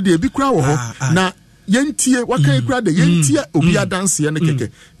adanse ne de bi kura wo ho na yentie wakai kura de yentie obi adanse ne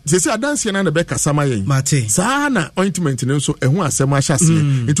keke sese adanse na be kasama yen saa na ointment ne so ehu asem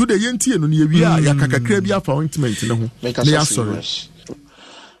ahyase into de yentie no ne yewi a yakakakra bi afa ointment ne ho ne ya sorry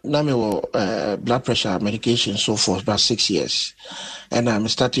na me wo blood pressure medication so for about 6 years and I'm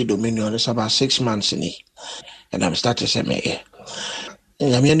started Dominion it's about 6 months in it and I'm started say me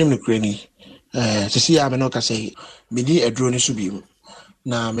I'm yenim no krani sese ya me no ka say me di aduro ne so bi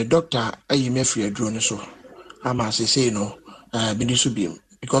na me doctor ayi me free aduro ne so ama say no me di so bi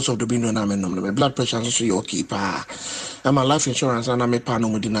because of the Dominion na me no me blood pressure so you okay pa ama life insurance na me pa no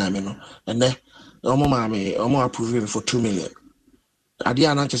mo di na me no and then omo ma me omo approve me for 2 million ade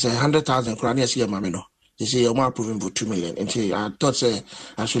ana say 100,000 kura na see ma me no they say omo approve for 2 million until I thought say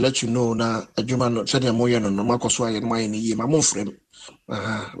I should let you know na adwuma no say dem mo ye no no makoso aye mo aye ni ye ma mo frem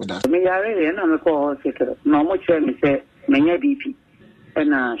with that me yare na me ko hospital no mo chere me say menya BP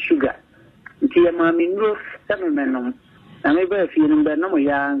na sugar nti ya ma me nro say me no na me ba fi no be no mo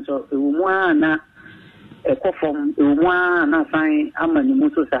ya so ewu mu ana ekofom ewu mu ana fan amani mu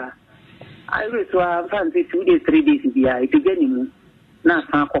so sa I read to fancy 2 days 3 days bia ipege ni mu na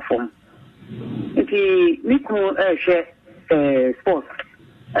san kofom nti niku hwe sports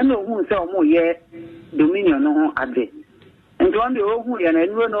eno hu se omo ye Dominion no ho ade nti on de ohu ye na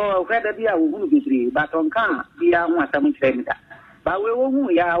nro no kwada bia wo hu bebre baton kan bia ho asam kyeremida ba we wo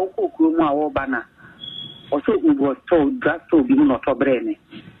hu ya okokuro mu a wo bana oso ugo to drasto bi no to brene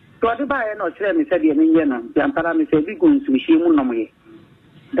to ade ba ye no kyeremi se de menye no yampara me se bi gun su hie mu no moye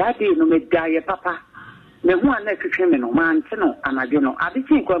that day no me daye papa me hu ana twetwe me no man te no anadwo no ade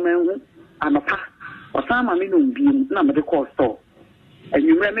chi kwa me hu anopa osama me no bi na me de call store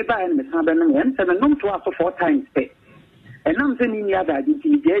enwumre me ba ye me san be no me nse me no to aso 4 times pe enam se ni ya da di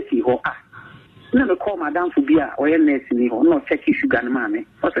ti jesi ho na me call madam for bia o ye nurse ni ho no check sugar na ma me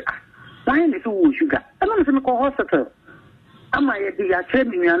o se why ne so sugar enam se me call hospital ama ye di ya tre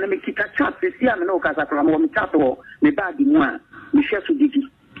mi na me kita chat se sia me no kasa kra mo me chat ho me ba di mu a me hwe so digi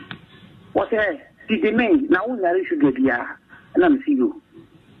what did the main na wo yare sugar bia na me see you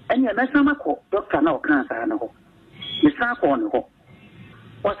and ya na sama ko doctor na o kan sa na ho me sa ko no ho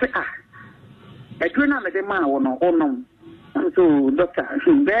what edwe na me de ma wo no onom so doctor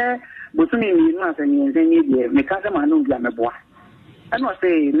be botumi ni no asani enzeni de me ka ma no bia me boa and o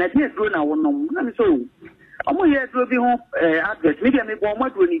say na de edwe na wo nom na me so omo ye edwe bi ho advert me dia me bo mo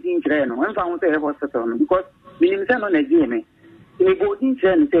edwe ni din kire no en fa ho say hospital no because minim say no na die me ni bo din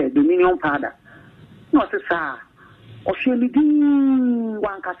kire ni say Dominion powder no say sa o hwe mi din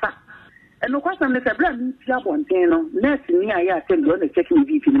wankasa eno kwasa me say bra mi pia bonten no nurse ni aye atem do na check me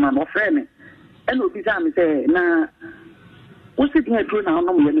BP ni ma no frɛ me eno bi za me say na What's it here doing now?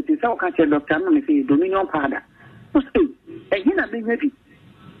 No, we are saying, "Okay, doctor, no, me say Dominion powder." What's it? And he na being happy.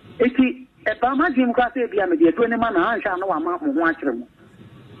 Eti, Bama Jim Kase be a media 20 man, I shall know amount of watching.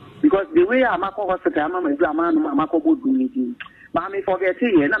 Because the way I'm a hospital, I'm a drama, I'm a couple of meeting. But I may forget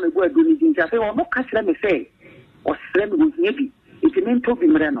here, and I'm a good meeting. I say, "Oh, no, catch let me say." Or slam with Yabi. It's a mental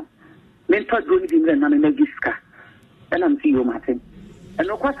bimreno. Mental doing bimreno, and a disca. And I'm seeing you, Martin. And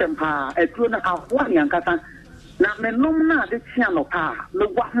no question, pa, a two and a half 1 young cousin. Now, me no na the piano pa. No,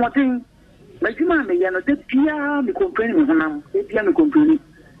 what more thing? But you man, me, the piano, me complaining, the piano complaining.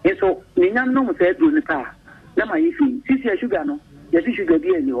 And so, me no said, do the car. Now, my issue, Sister Sugar, no, yes, you should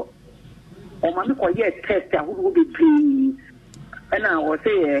be any or mamma, or yet test, who will be pleased. And I will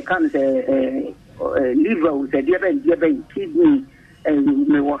say, can't say, liver, said, dear Ben, kidney, and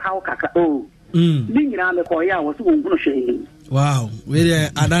me or how cacao. Being around the Koya was going to shame. Wow, we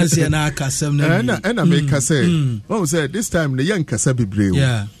adansi na akasem na na make say. Oh, say this time the young kasabi brave.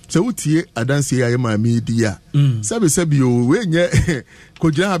 Yeah. So utie adansi ya ma media. Sabi o we nye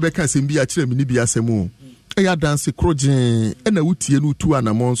kojira abeka sem bi a kire me ni bi asemu. Eya dance krojen na utie no tu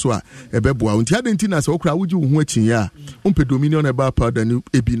anamon so a ebeboa. Unti adenti na se okra wuji hu achin ya. Umpe Dominion e ba powder ni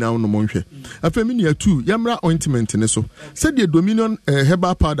ebi na no monhwe. Afemi ni atu yamra ointment ne so. Said the Dominion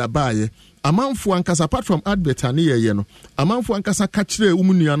herbal powder ba ye. Amanfo ankasa apart from advert ani ye no amanfo ankasa ka kire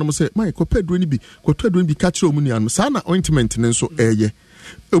umunuanom se mai ko pedro ni bi ko pedro ni bi ka kire umunuanom sa na ointment ne nso eye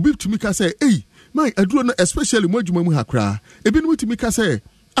obi tumi ka say mai aduro no especially mo adwuma mu hakra ebi no tumi ka say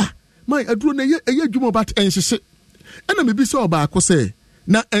mai aduro no eye adwuma bat enhyehye ena me bi se oba akose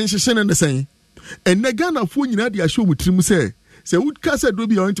na enhyehye ne sen enne Ghana fo nyina de ahye omutrim se would ka say aduro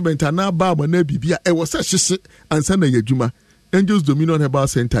bi ointment ana ba ma na bibia e wo se hyehye ansa na yadwuma Angels Dominion Herbal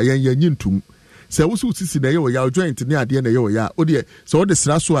Center yen yintum se wo so sisi na ye wo ya joint ne ade na ye wo ya o de se wo de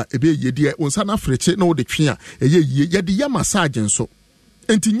sra so a ebe ye de onsa na freche na wo de twe a ye ye de ya massage nso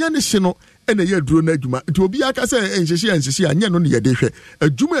enti nya ne hye no ena ye duro na adwuma enti obi aka se enhyehye anya no ne ye de hwe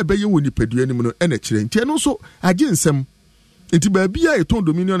adwuma ebe ye wo nipadua nim no ena kire enti no so age nsem enti ba bia e ton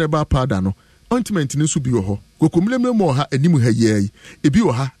Dominion Herbal powder no ointment ne so bi wo ho kokomlemle mo ha anim ha ye ebi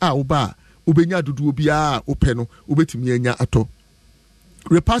wo ha a wo ba ubenya dudu bia opɛ no ubetimi anya ato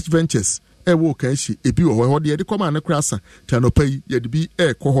Repast Ventures wo kan hyi ebi wo ho de koma na krasa tanopa yi ye de bi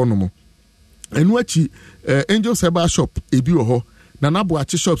kɔ ho no mo enu achi Angels Herbal Shop ebi wo ho na nabo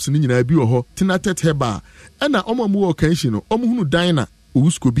achi shops ni nyina ebi wo ho Tinatet Herbal ɛna omo wo kan hyi no omo hunu dina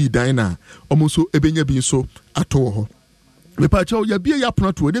owusko bi dina omo so ebenya bi so ato wo ho me pa cho ya bia ya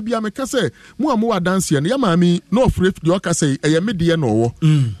proto de bia me ka se mu amu adanse ne ya maami no free de o ka se eye me de no wo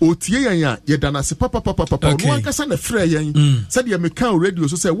o tie yan ya ye danase papa no an ka sa na frɛ yan se de me kan radio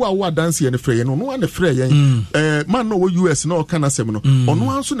so se wo adanse ne frɛ yan no an frɛ yan man no wo US no ka na sem no ono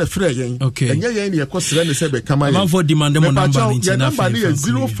an so na frɛ yan enye yan ne ye kosere ne se be kama yan for demand mo number ni na number ni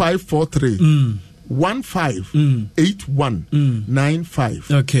 0543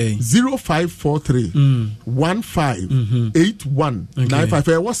 158195 okay 0543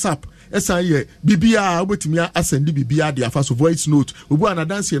 158195 WhatsApp esa ye bibia obetimi asend bibia de afa so voice note obu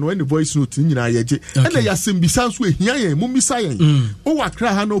anadanse no any voice note nyina yeje ena ya sembisa so ehia yen mumisa yen o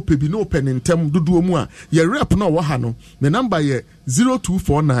wakra ha no pebi no penentem dodo mu a ye rep no wo ha no the number ye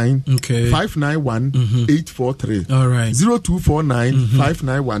 0249 591 843 all right 0249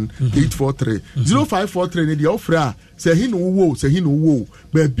 591 843 0543 ne de ofra se hi no wo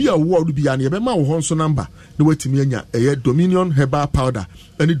ba bia wo do bia ne be ma wo honso number no watimi anya eye Dominion Herbal Powder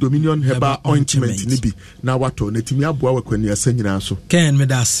any Dominion Herbal Ointment ni bi na wato na timi aboa wakwani asanyina so Ken me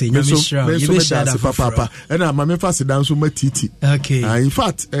da se nyamishra ye be shada papa ena ma me fase dan so matiti okay in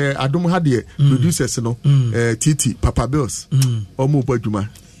fact adom ha de producers no titi Papa Bills omo badwuma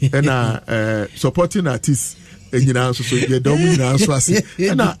ena supporting artists enyina so ye dom nyina so ase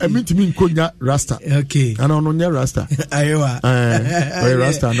na emitimi nkonya rasta okay ana ono nya rasta ayewa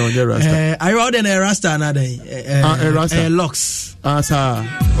rasta na nya rasta ayewa de na rasta na dey rasta locks asa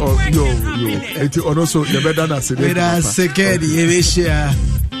yo eti ono so ye beda na se dey da sekedi ye be share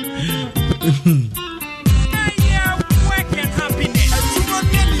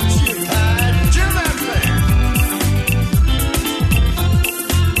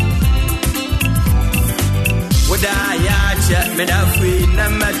me da free na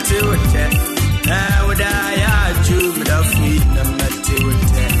matiwote woda ya ju me da free na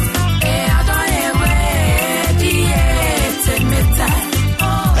matiwote adoye we diete meta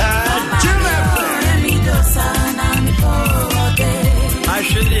mi do sana mi pode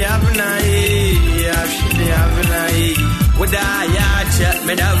ashili avnai woda ya che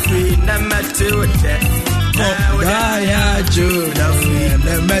me da free na matiwote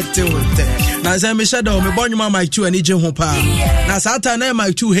Now say me shadow me born my mic 2 and je ho pa. Na sata na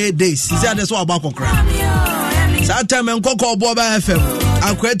mic 2 hey days. Is that so abako kra. Sata me nkoko obo ba FM.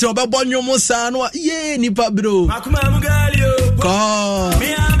 Akwete obebo nwom sa no ye nipa bro. Makuma mugalio. Ko.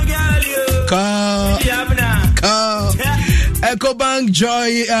 Me amgalio. Ko. EcoBank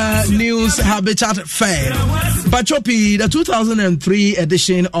Joy News Habitat Fair. Bachopi, the 2003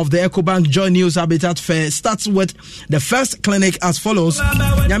 edition of the EcoBank Joy News Habitat Fair starts with the first clinic as follows.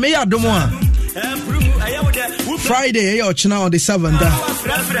 Nyameya Domoa. Friday, China on the 7th.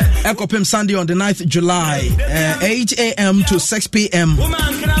 EcoPim Sunday on the 9th July, 8 a.m. to 6 p.m.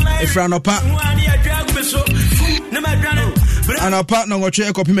 Ifranopa. And our partner,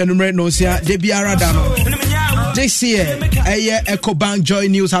 EcoPim enumerate Nosia, Debiara Dano. This year, EcoBank Joy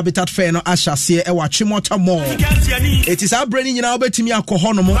News Habitat Fair no Ashasi Ewa Chimota Mall. It is our branding in our betimi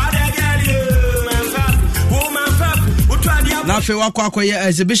akohonomo. Na fe wako akoye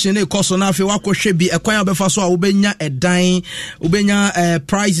exhibition e koso na fe wako hwebi ekwan obefa so a ubenya edan ubenya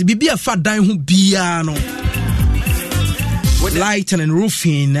prize bibi afa dan ho bia no. Lighting and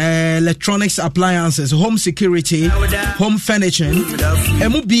roofing, electronics appliances, home security, home furniture.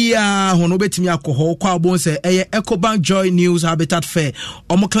 Emubia hono betimi akoho kwa bon se EcoBank Joy News Habitat Fair.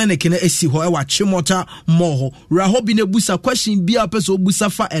 Omo clinic na esi ho ewa Chimota Moho. Raho bi ne busa question bia peso busa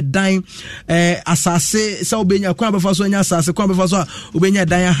fa edan asase se obenya kwa befa so nya asase kwa befa so obenya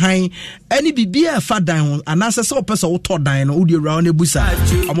dan han. Any bibia fa dan ho anase se opesa wo to dan no udi raho ne busa.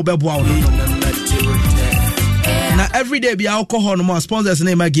 Omo beboa wo. Now every day be alcohol no more sponsors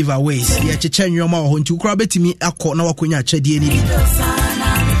name giveaways. Yeah, chechenyo your ho nti ukura betimi akọ na wakonya chedie ni bi.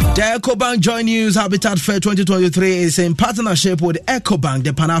 The EcoBank Joy News Habitat Fair 2023 is in partnership with EcoBank,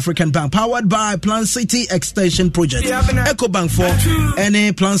 the Pan-African Bank, powered by Plan City Extension Project. EcoBank for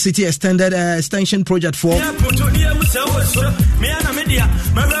any Plan City extended extension project for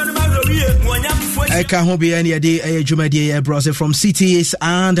Eka Hobi any day Jumadi browser from cities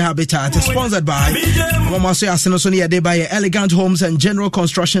and habitat, sponsored by by Elegant Homes and General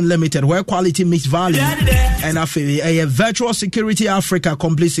Construction Limited, where quality meets value, and a virtual security Africa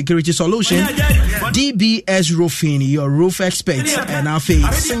complete security solution. DBS Roofing, your roof experts, and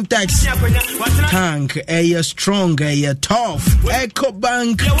Syntax Tank, a strong, a tough.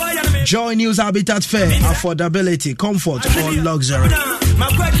 EcoBank Joy News Habitat Fair, affordability, comfort, or luxury.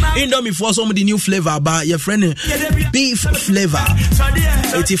 Indomie for some of the new flavor about your friend beef flavor.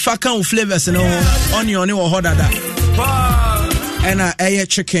 It's a fucking flavors, you know, onion or hodada. And a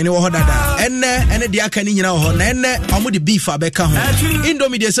chicken or hodada. And the akani, you know, and I'm the beef abeka.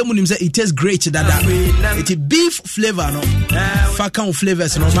 Indomie, there's someone who says it tastes great. It's a beef flavor, no fucking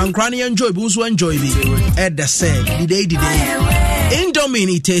flavors, no man. Granny enjoy, Busu enjoy it. At the same, the day.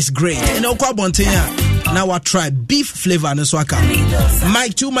 Indomie, it tastes great. And Okwabontea. Now I try beef flavor and swaka.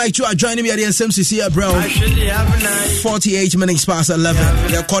 Mike 2 are joining me at the SMCC here, bro. 48 minutes past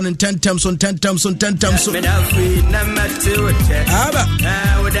 11. They're calling 10 times on 10 times on 10 times on.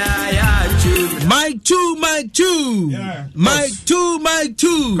 Mike 2. Yeah, Mike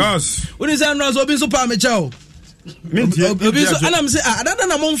 2. Cause what is that? No, so be so parmesan. And I'm saying, I don't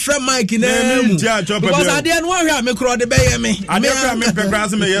know, friend Mike in there. Because I didn't want to make crowd the bay me. I never make the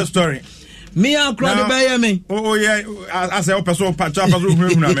grass in your story. Me a crowd the bay me. Oh, yeah, I say, Opa, patch up as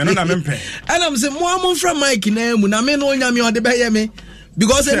and I'm saying, more from Mike in there, when I mean, on the bay me.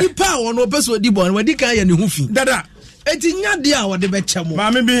 Because any power no person with the bone, where the guy and hoofy. Dada, it's in your dear, what the betcha.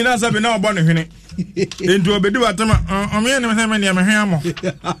 Mammy being as I've been now born in it. Into a bedu at a man with him and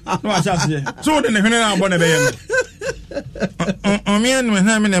Yamahamo. No, I just say, so then the Hena born a bay. A man with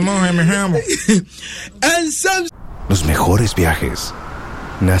him and Yamahamo. And some. Los mejores viajes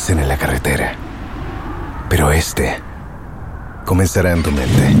nacen en la carretera, pero este comenzará en tu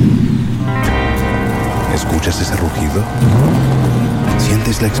mente. ¿Escuchas ese rugido?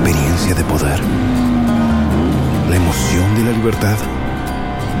 ¿Sientes la experiencia de poder? ¿La emoción de la libertad?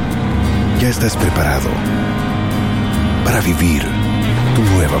 Ya estás preparado para vivir tu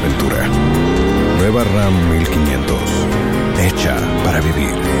nueva aventura. Nueva Ram 1500. Hecha para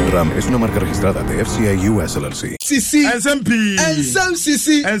vivir. Ram es una marca registrada de FCI US LLC. CC. SMP.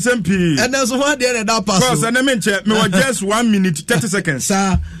 And that's what they are now passing. Because I mentioned me was just 1 minute 30 seconds.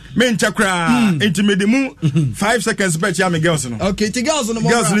 Sir. Men chakra intimate mu 5 seconds bet ya me girls no. Okay, the girls no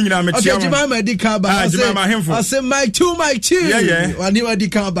more. Girls ni na me chia. Okay, Jemima di ka ba. I say Mike 2. Yeah. Wani di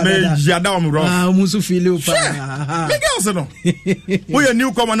ka ba. Me jada o ro. Musu feel pa. Me girls no. We a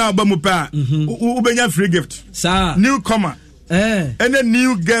newcomer now ba mu pa. U benya free gift. Sir. Newcomer. And a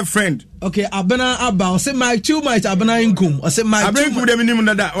new girlfriend. Okay, Abena Abba, I say Mike too much, Abena Inkum. I say Mike too much. Abena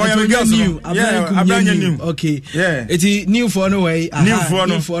new. Okay. Yeah. It's new for no way. New for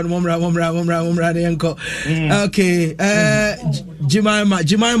Mumra. Okay.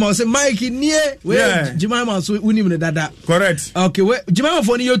 Jemima, I say Mike near. Where Jemima, so we need that. Correct. Okay, where Jemima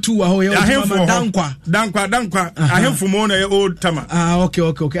for you two. I have for Dankwa. I have for Mona old Tama.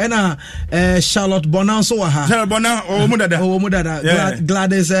 Okay. And Charlotte Bonan so Charlotte Bonan or Mudada.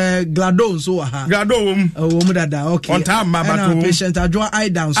 Gladys Glado so Glado Mudada. Okay. On time, my patient I draw I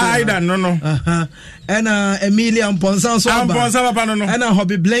down. No. And Emilia Ponsan so and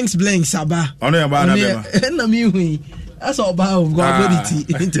hobby blanks Saba. On about and me. That's all about ability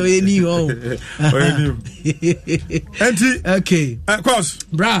into any home. Okay. Of course,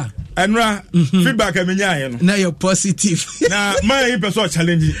 bra. And feedback I mean, now you're positive. Now my person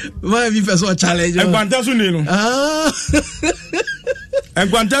challenge. My person challenge. And Guantasunino. And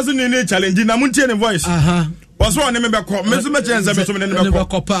Guantasunino challenge. Namuntian voice. What's wrong? Remember, Mr. Chance,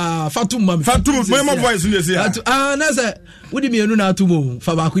 Fatum, my voice in this year. Nasa, what do you mean? Now to move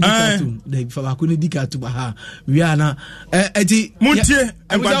Fabakuni, Fabakuni Dika to Baha, Rihanna, Eti Muntie,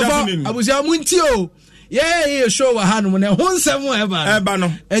 I was your Muntio. Yeah, show a hand when I want someone ever.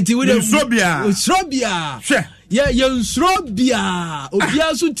 Eti with Strobia. Yeah, young Strobia.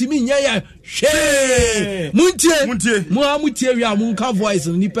 Obiasu Timi, yeah, share Muntie, Muamutia, Munka voice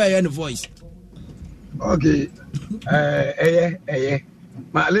and Nipa and voice. Okay,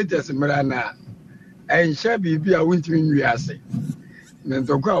 my latest Marana, and Shabby be a winter in Riase.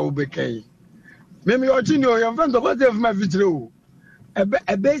 Nentoka Obeke. Maybe your chino, your friend of what of my video. A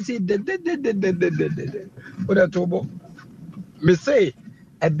basic what a tobo. Me say,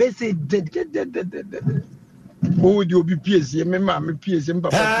 a basic who would you be PSC? Mamma, PSC,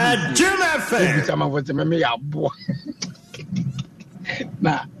 Papa. Jim F. Some of what's a mammy.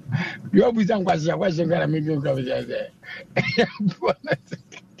 Nah. You always don't question what you're going to make you go there.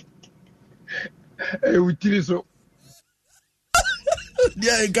 We tell you so.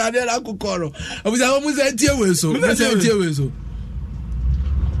 Yeah, got it. I could call. I was almost at you. So,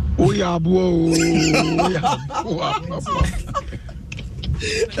 oh, yeah, boy.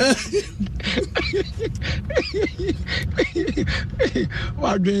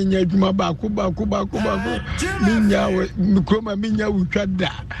 Wagenya juma baku minya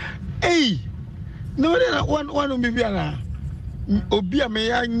ukada no na one me bia obi me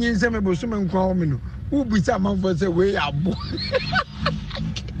ya nyinse me boso me nkwa o me no ubi sa manfo se we abo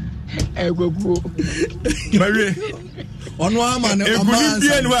egwegu mari ono ama ne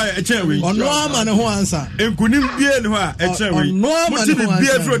bie no a echewe ono ama ne ho ansa enkunim bie no a echewe muti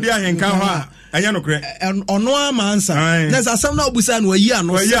bie fro dia henka ho a anya no kre ono ama ansa na sa sam na obusa no ayi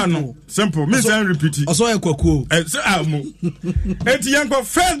ano simple me say repeat oso ekwakuo amu enti yanko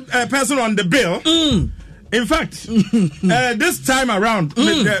first person on the bill in fact this time around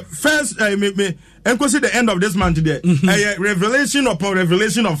first me and consider the end of this month there revelation upon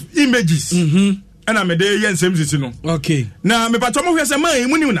revelation of images and I'm a day yen same no okay now me patomo hwe say man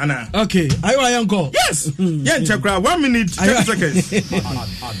mu ni nana okay ayo yanko yes yen check 1 minute 10 seconds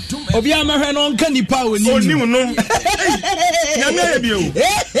obi ama hwe no nka nipa oni mu no nyame bi o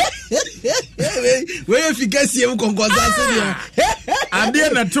we efficacy em konkosa so dia ade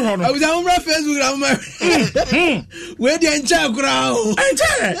na to ho no obi amra Facebook na ma we dia ncha kura o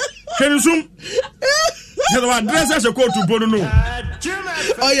ncha kenusum you know dress as a coat to bono no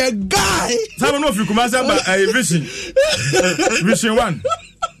oh yeah guy tell me if you come as a vision 1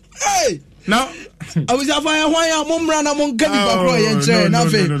 hey now I was a fire why mumra na mon kani bakro yen che na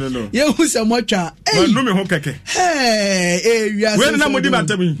fe ye hu se motwa hey no me ho keke hey we na modi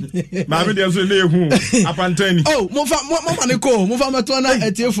batami ma me de so na ehu apantani oh mo ne ko mo fa mato na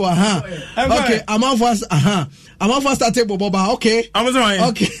etiefo aha okay amafo aha amafo start boba okay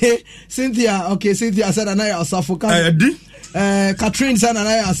okay Cynthia said anaya asafo ka Catherine said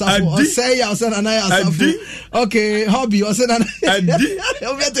anaya asafo say ya said anaya asafo okay hobby said anaya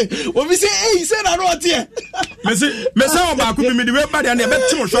we say hey said I know here me say ba ku bi me the way bad and e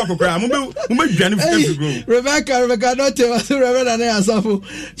bet mo shop kra mo be dwane fi go Rebecca no tell us Reverend anaya asafo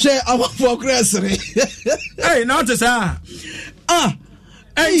che amafo kresere hey now to say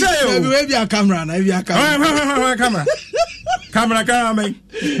hey we be a camera na we a camera camera man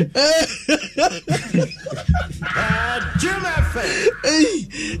Jim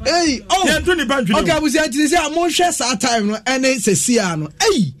FM hey oh okay we say am share that time no and say sia no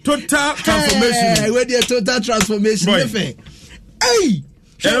hey total transformation we dey total transformation hey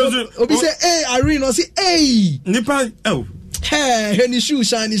obi say hey Irene or say hey nipa oh hey any shoe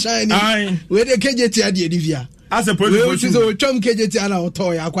shiny we dey keje ti ade divia as a police so chom KJT ana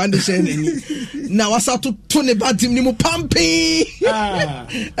oto ya kwande shene na wasato to ne batim ni mu pampi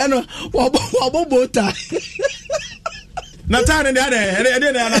eno wabobota na tane de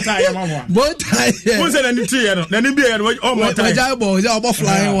ade na tane ya mama bota who say na niti ya no na ni bia no o mo tane ja bo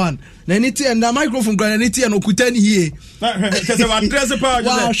flying one na niti na microphone kwa na niti na okutani hie se wa dress power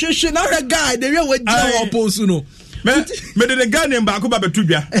wow sheshe na the guy the way we do oppose no me the guy name ba ko ba betu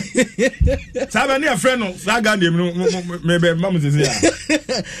bia sabe na friend no sa guy name no me be mamu sisi ya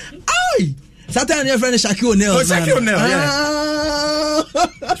ai Satan your friend Shaquille O'Neal. Oh, Shaquille O'Neal, yeah.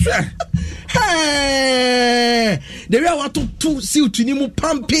 Hey, the way I want to see to nimu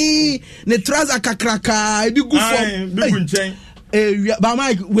pampi, ne trouser kakraka, e bi good for. Big chain. But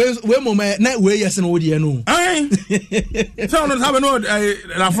Mike, we moment na we yes no dey no. Ai. So no have no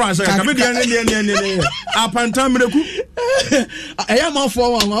la France ka be dey ne apanta mreku. I am on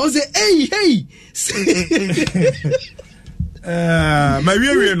for one. I say hey. My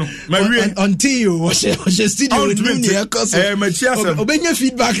no until you was studio near cause obenya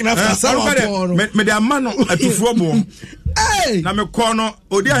feedback na for me dey man no atufuo bo na me call no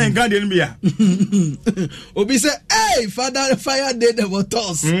odi ahenka de nbia obi say hey father fire dey the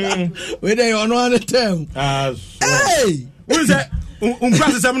bottles we dey on one term hey who say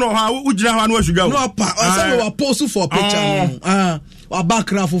class sem no ha u gira ha no asuga no pa say we post for picture wa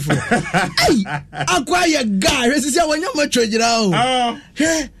background for hey acquire guy resisi awanya matchojira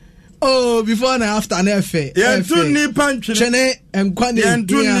oh before and after and after tu ni pantwe chene enkwane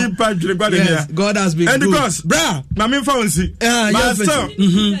tu ni pantwe yes God has been and good because bra na me fa onsi master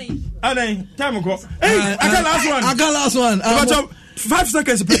adan time ko hey I got last one 5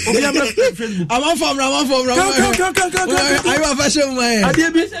 seconds obi am Facebook I'm from I want fashion my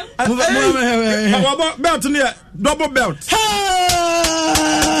adebi belt near double belt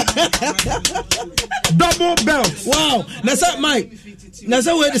double belt wow that's it Mike na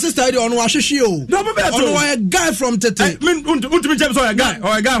say we the sister on wa hwehwe o double belt on a guy from Tete untumi chem so a guy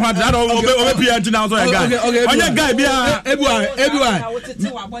or a guy what that obe pia now so a guy on your guy bia ebua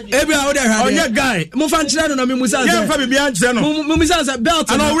o dey on your guy mo fan kire no na me musa say fa bia kire no mo musa say belt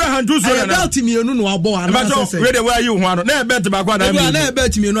na we hand to so na belt mi enu no abo ana say we dey where you ho na belt ba kwa na me na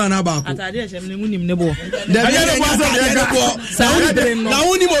belt mi enu ana ba ko atade ehye me munim ne bo na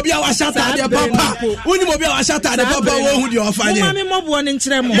woni mo bia wa shata de papa woni mo bia wa shata de papa wo hu de ofanye mama mo bo ne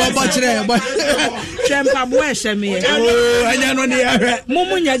nkire mo bo kire bo chempa bo ehye me anya no ne ahwe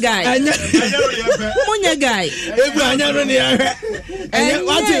munya guy munya guy ebu anya no ne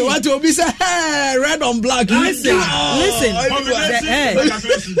ahwe what obi say red on black listen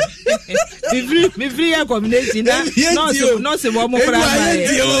me free combination no se wo mo kra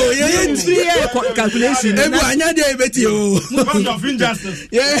calculation ebu anya de beti o of injustice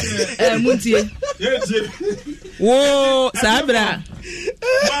muntie wo sabra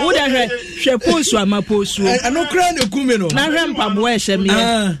wo da hwe posu ama posu no kra ne kume no na hwe mpabo ehye me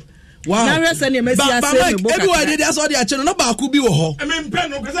wow na hwe se ne mesi ase me boka everyone dey that's all they are no ba ku bi wo ho pen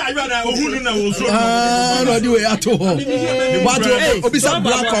no kasa ayu na ohunu na wo so no di we ato ho but obi say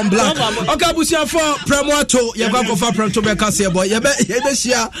black on black okay busia for premo to ye gwa for premo to be kase boy ye be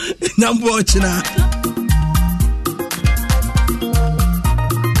shia nambo china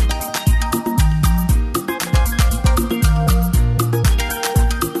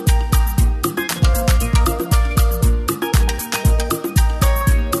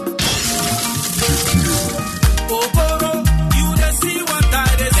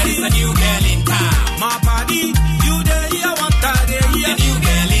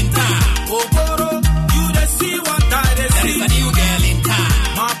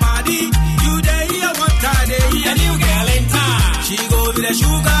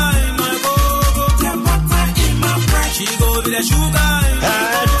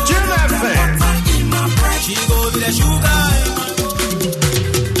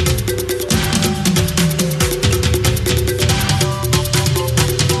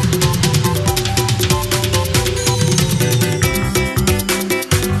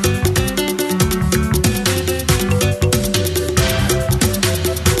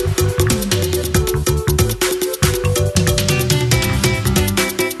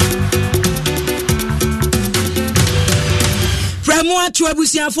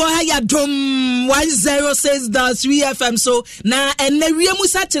abusiafo haya dom 106.3 FM so na enewiem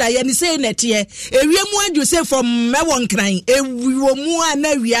satira ye ni say netie ewiem adwo say from mewon kran ewomu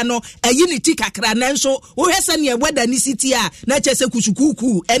anawia no eyi ni ti kakra nanso wo hwese ne weda ni city a na chese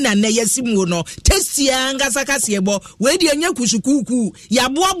kusukuku ena na yesimu no testia ngasa kasebo we de anya kusukuku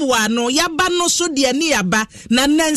yaboaboa no yaba no so de ne yaba na